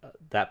get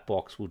that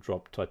box will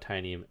drop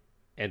titanium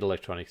and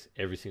electronics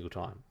every single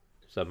time.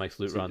 So it makes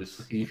loot So runs.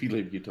 just, if you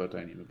leave your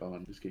titanium above,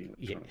 I'm just getting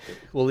electronics.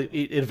 Well, it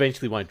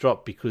eventually won't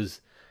drop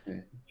because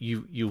Yeah.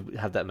 you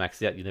have that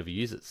maxed out. You never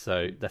use it,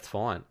 so that's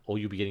fine. All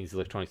you'll be getting is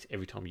electronics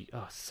every time you.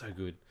 Oh, so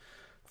good.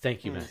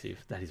 Thank you,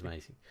 Massive. That is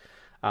amazing.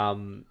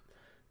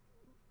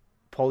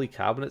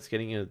 Polycarbonate's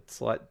getting a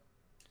slight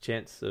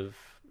chance of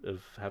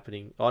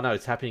happening. Oh no,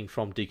 it's happening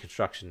from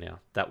deconstruction now.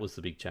 That was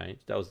the big change.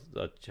 That was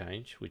a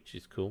change, which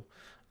is cool.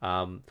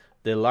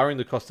 They're lowering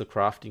the cost of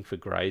crafting for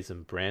greys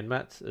and brand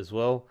mats as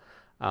well.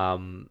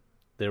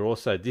 They're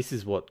also, this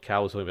is what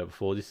Carl was talking about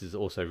before. This is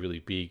also really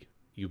big.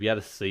 You'll be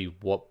able to see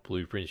what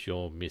blueprints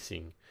you're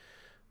missing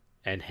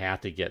and how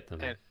to get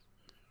them. And-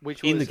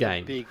 Which In was the a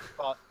game. big,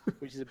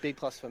 which is a big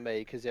plus for me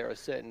because there are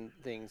certain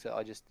things that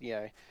I just,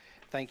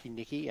 thank you,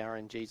 Nikki,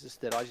 Aaron, Jesus,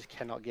 that I just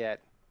cannot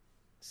get.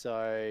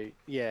 So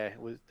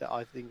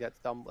I think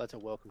that's a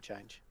welcome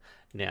change.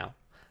 Now,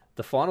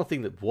 the final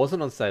thing that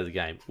wasn't on State of the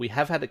Game, we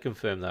have had it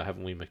confirmed though,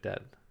 haven't we,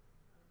 McDad?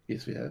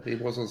 Yes, we have.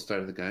 It was on State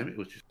of the Game. It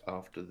was just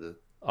after the.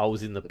 I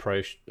was in the pro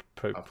after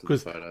the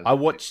because photos I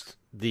and watched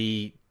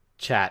the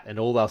chat and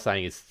all they were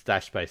saying is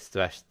stash base,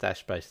 stash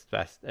base,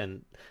 stash,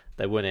 and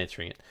they weren't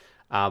answering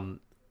it.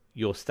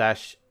 Your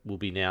stash will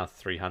be now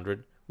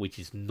 300, which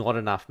is not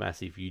enough,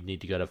 Massive. You need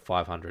to go to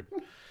 500.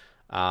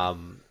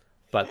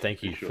 But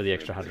thank you Sure, for the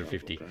extra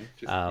everything 150. else,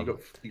 okay?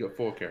 Just, you got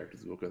 4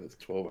 characters. We'll go. That's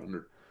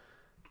 1,200.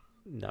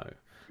 No,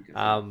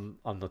 I'm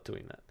not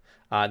doing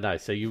that. No,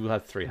 so you will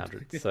have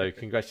 300. So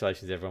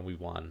congratulations, everyone. We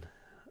won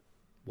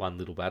one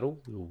little battle.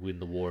 We'll win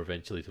the war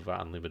eventually to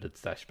our unlimited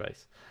stash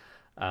base.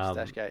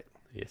 Stashgate.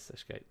 Yes,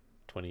 Stashgate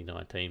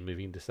 2019,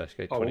 moving to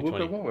Stashgate Oh, well,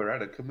 2020. while we're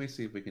at it, can we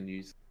see if we can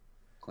use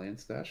Clan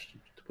Stash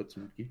to put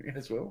some gear in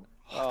as well?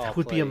 That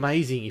would be please.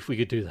 amazing if we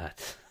could do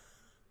that.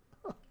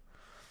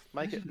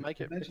 Make it.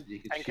 Imagine you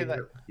could anchor share that-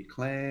 it with your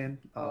clan.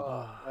 Oh,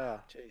 wow,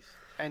 jeez.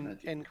 And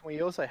Magic. and can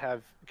we also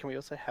have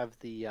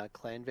the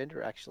clan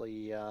vendor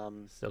actually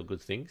Sell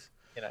good things.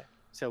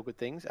 sell good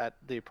things at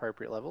the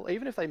appropriate level,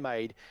 even if they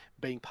made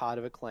being part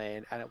of a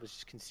clan and it was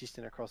just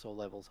consistent across all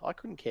levels. I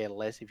couldn't care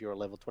less if you're a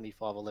level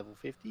 25 or level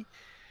 50.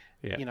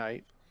 Yeah.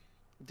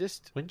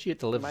 Just When did you get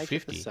to level make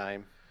 50? it the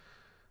same.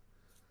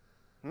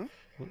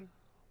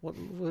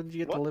 When did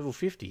you get to What? level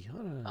 50? I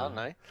don't know. I don't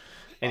know.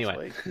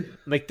 Anyway, Last week.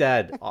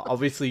 McDad,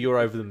 obviously you're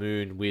over the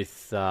moon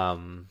with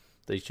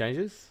these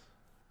changes.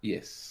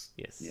 Yes.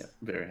 Yes. Yeah,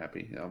 very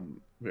happy.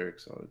 I'm very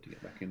excited to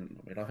get back in.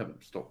 I mean, I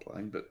haven't stopped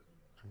playing, but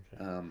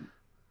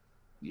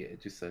yeah,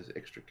 just those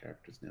extra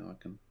characters now. I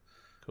can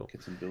Cool.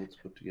 get some builds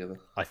put together.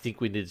 I think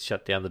we need to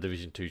shut down the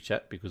Division 2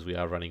 chat because we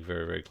are running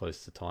very, very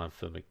close to time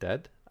for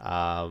McDad.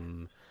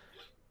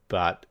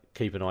 But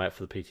keep an eye out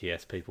for the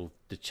PTS people.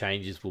 The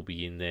changes will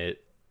be in there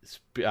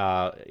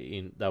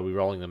they'll be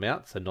rolling them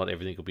out, so not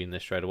everything will be in there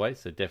straight away.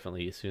 So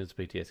definitely, as soon as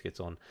BTS gets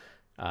on,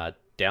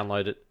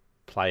 download it,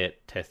 play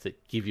it, test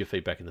it, give your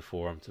feedback in the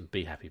forums, and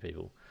be happy,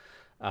 people.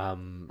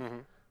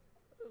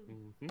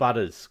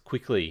 Butters,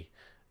 quickly,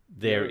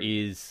 there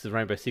is the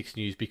Rainbow Six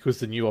news because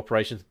the new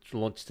operations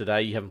launched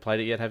today. You haven't played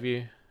it yet, have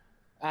you?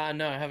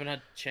 No, I haven't had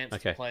a chance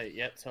Okay. to play it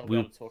yet, so I'll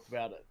We'll- be able to talk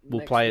about it. we'll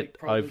next play week, it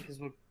probably over- because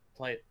we'll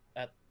play it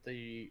at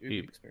the Ubi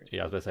experience.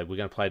 Yeah, I was going to say, we're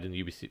going to play it in the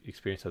Ubi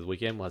experience over the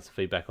weekend. We'll have some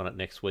feedback on it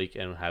next week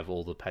and we'll have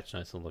all the patch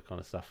notes and all that kind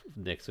of stuff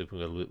next week.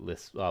 We've got a little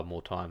less,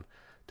 more time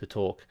to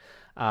talk.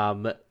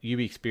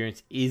 Ubi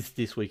experience is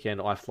this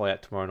weekend. I fly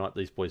out tomorrow night.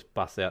 These boys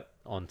bust out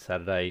on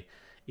Saturday.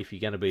 If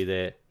you're going to be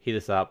there, hit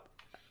us up.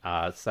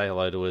 Say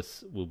hello to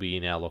us. We'll be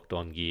in our locked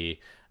on gear.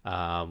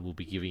 We'll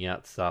be giving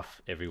out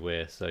stuff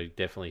everywhere, so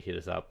definitely hit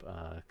us up.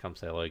 Come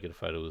say hello, get a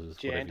photo with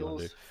us, whatever you want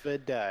to do. Jandals for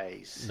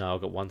days. No,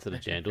 I've got one set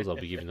of jandals. I'll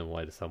be giving them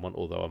away to someone,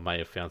 although I may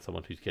have found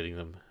someone who's getting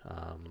them.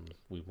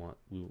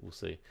 We'll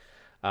see.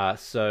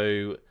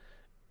 So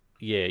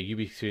yeah,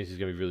 Ubi experience is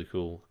going to be really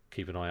cool.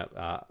 Keep an eye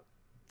out.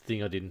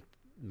 Thing I didn't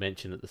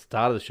mention at the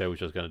start of the show,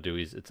 which I was going to do,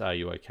 is it's Are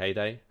You OK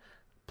Day.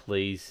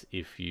 Please,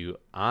 if you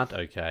aren't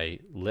okay,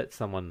 let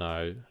someone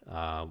know.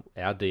 Our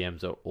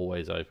DMs are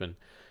always open.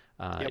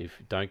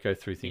 If don't go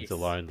through things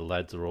alone, the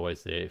lads are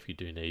always there if you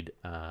do need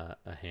a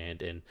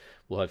hand, and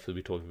we'll hopefully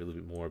be talking a little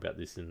bit more about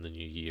this in the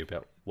new year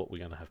about what we're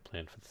going to have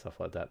planned for stuff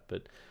like that.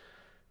 But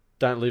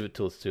don't leave it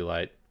till it's too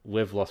late.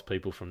 We've lost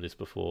people from this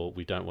before.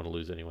 We don't want to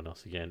lose anyone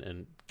else again,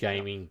 and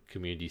gaming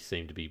communities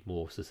seem to be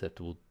more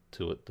susceptible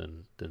to it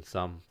than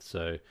some.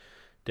 So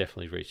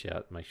definitely reach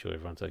out, make sure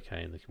everyone's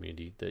okay in the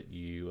community that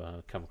you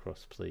come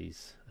across,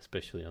 please,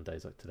 especially on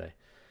days like today.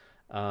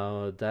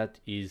 That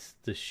is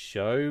the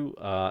show.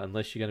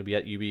 Unless you're going to be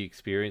at Ubi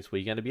Experience,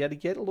 we're going to be able to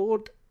get our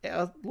Lord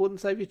and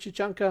Savior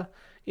Chichanka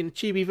in a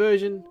chibi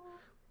version.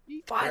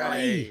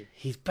 Finally,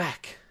 he's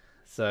back.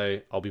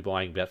 So I'll be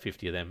buying about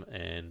 50 of them,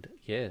 and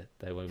yeah,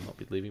 they will not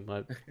be leaving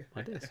my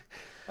desk.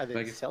 Are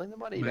they selling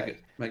them on eBay?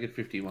 Make it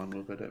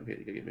 51, but don't forget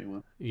to get me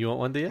one. You want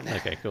one, do you?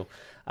 Okay, cool.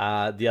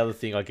 The other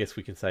thing I guess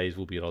we can say is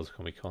we'll be at Oz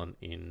Comic Con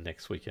in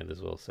next weekend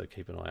as well, so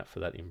keep an eye out for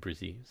that in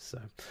Brizzy.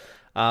 So,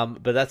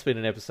 but that's been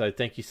an episode.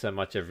 Thank you so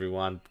much,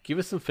 everyone. Give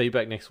us some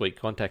feedback next week.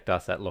 Contact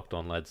us at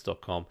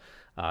lockedonlads.com.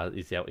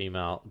 Is our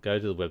email. Go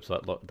to the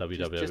website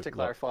www. Just to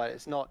clarify,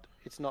 it's not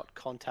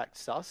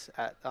contact us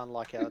at,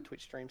 unlike our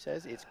Twitch stream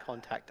says, it's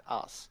contact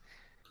us.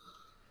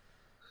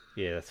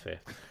 Yeah, that's fair.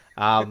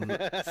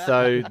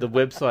 So the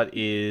website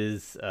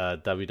is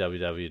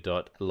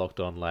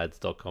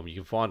www.lockedonlads.com. You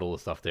can find all the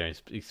stuff there,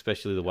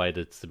 especially the way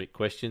to submit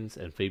questions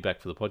and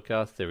feedback for the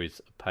podcast. There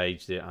is a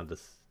page there under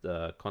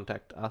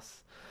contact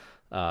us.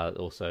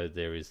 Also,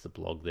 there is the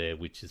blog there,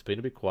 which has been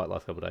a bit quiet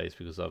last couple of days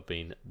because I've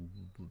been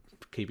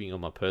keeping all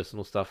my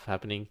personal stuff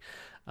happening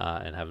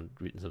and haven't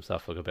written some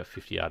stuff. I've got about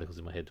 50 articles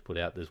in my head to put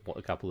out. There's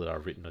a couple that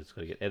I've written. I just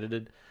got to get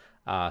edited.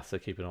 So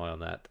keep an eye on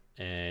that.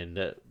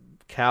 And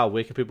Cal,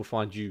 where can people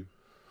find you?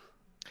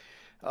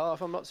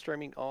 If I'm not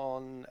streaming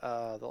on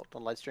the Locked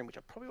On Lads stream, which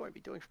I probably won't be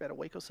doing for about a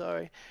week or so,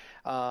 you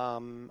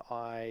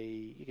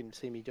can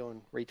see me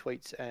doing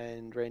retweets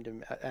and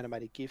random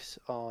animated GIFs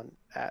on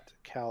at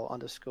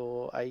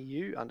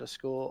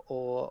cal_au_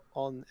 or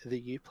on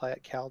the Uplay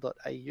at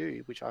cal.au,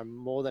 which I'm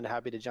more than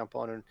happy to jump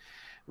on and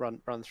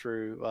run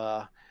through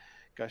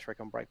Ghost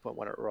Recon Breakpoint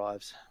when it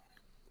arrives.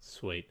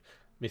 Sweet.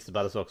 Mr.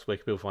 Buttersocks, where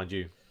can people find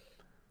you?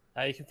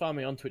 You can find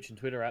me on Twitch and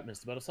Twitter at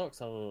Mr.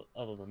 Buttersocks.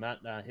 Other than that,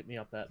 hit me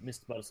up at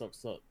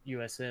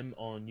mrbuttersocks.usm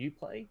on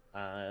Uplay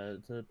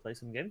to play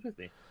some games with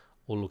me.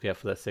 Or look out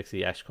for that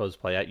sexy Ash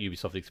cosplay at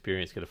Ubisoft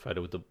Experience. Get a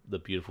photo with the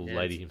beautiful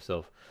lady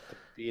himself.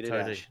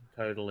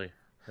 Totally.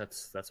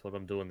 That's what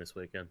I'm doing this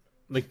weekend.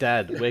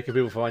 McDad, where can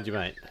people find you,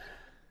 mate?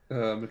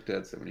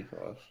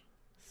 McDad75.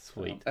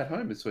 Sweet. At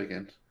home this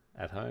weekend.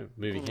 At home.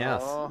 Moving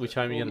house. Which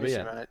home are you going to be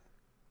at?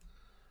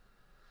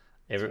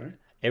 Sorry?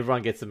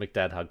 Everyone gets a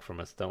McDad hug from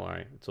us. Don't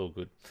worry. It's all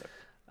good.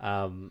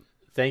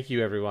 Thank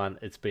you, everyone.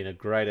 It's been a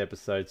great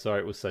episode.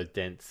 Sorry it was so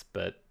dense,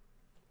 but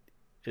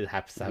it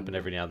happens to happen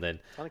every now and then.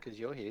 Only because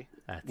you're here.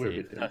 That's We're a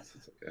it. bit dense.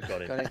 It's okay.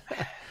 Got it. Got it.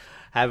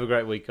 Have a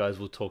great week, guys.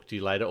 We'll talk to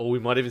you later. Or we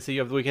might even see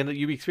you over the weekend at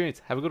UB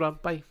Experience. Have a good one.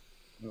 Bye.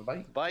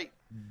 Bye. Bye.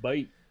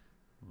 Bye.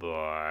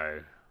 Bye.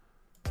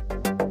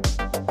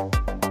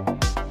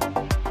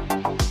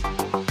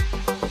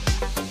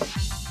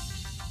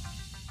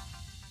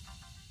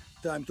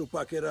 Time to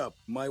pack it up.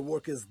 My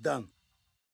work is done.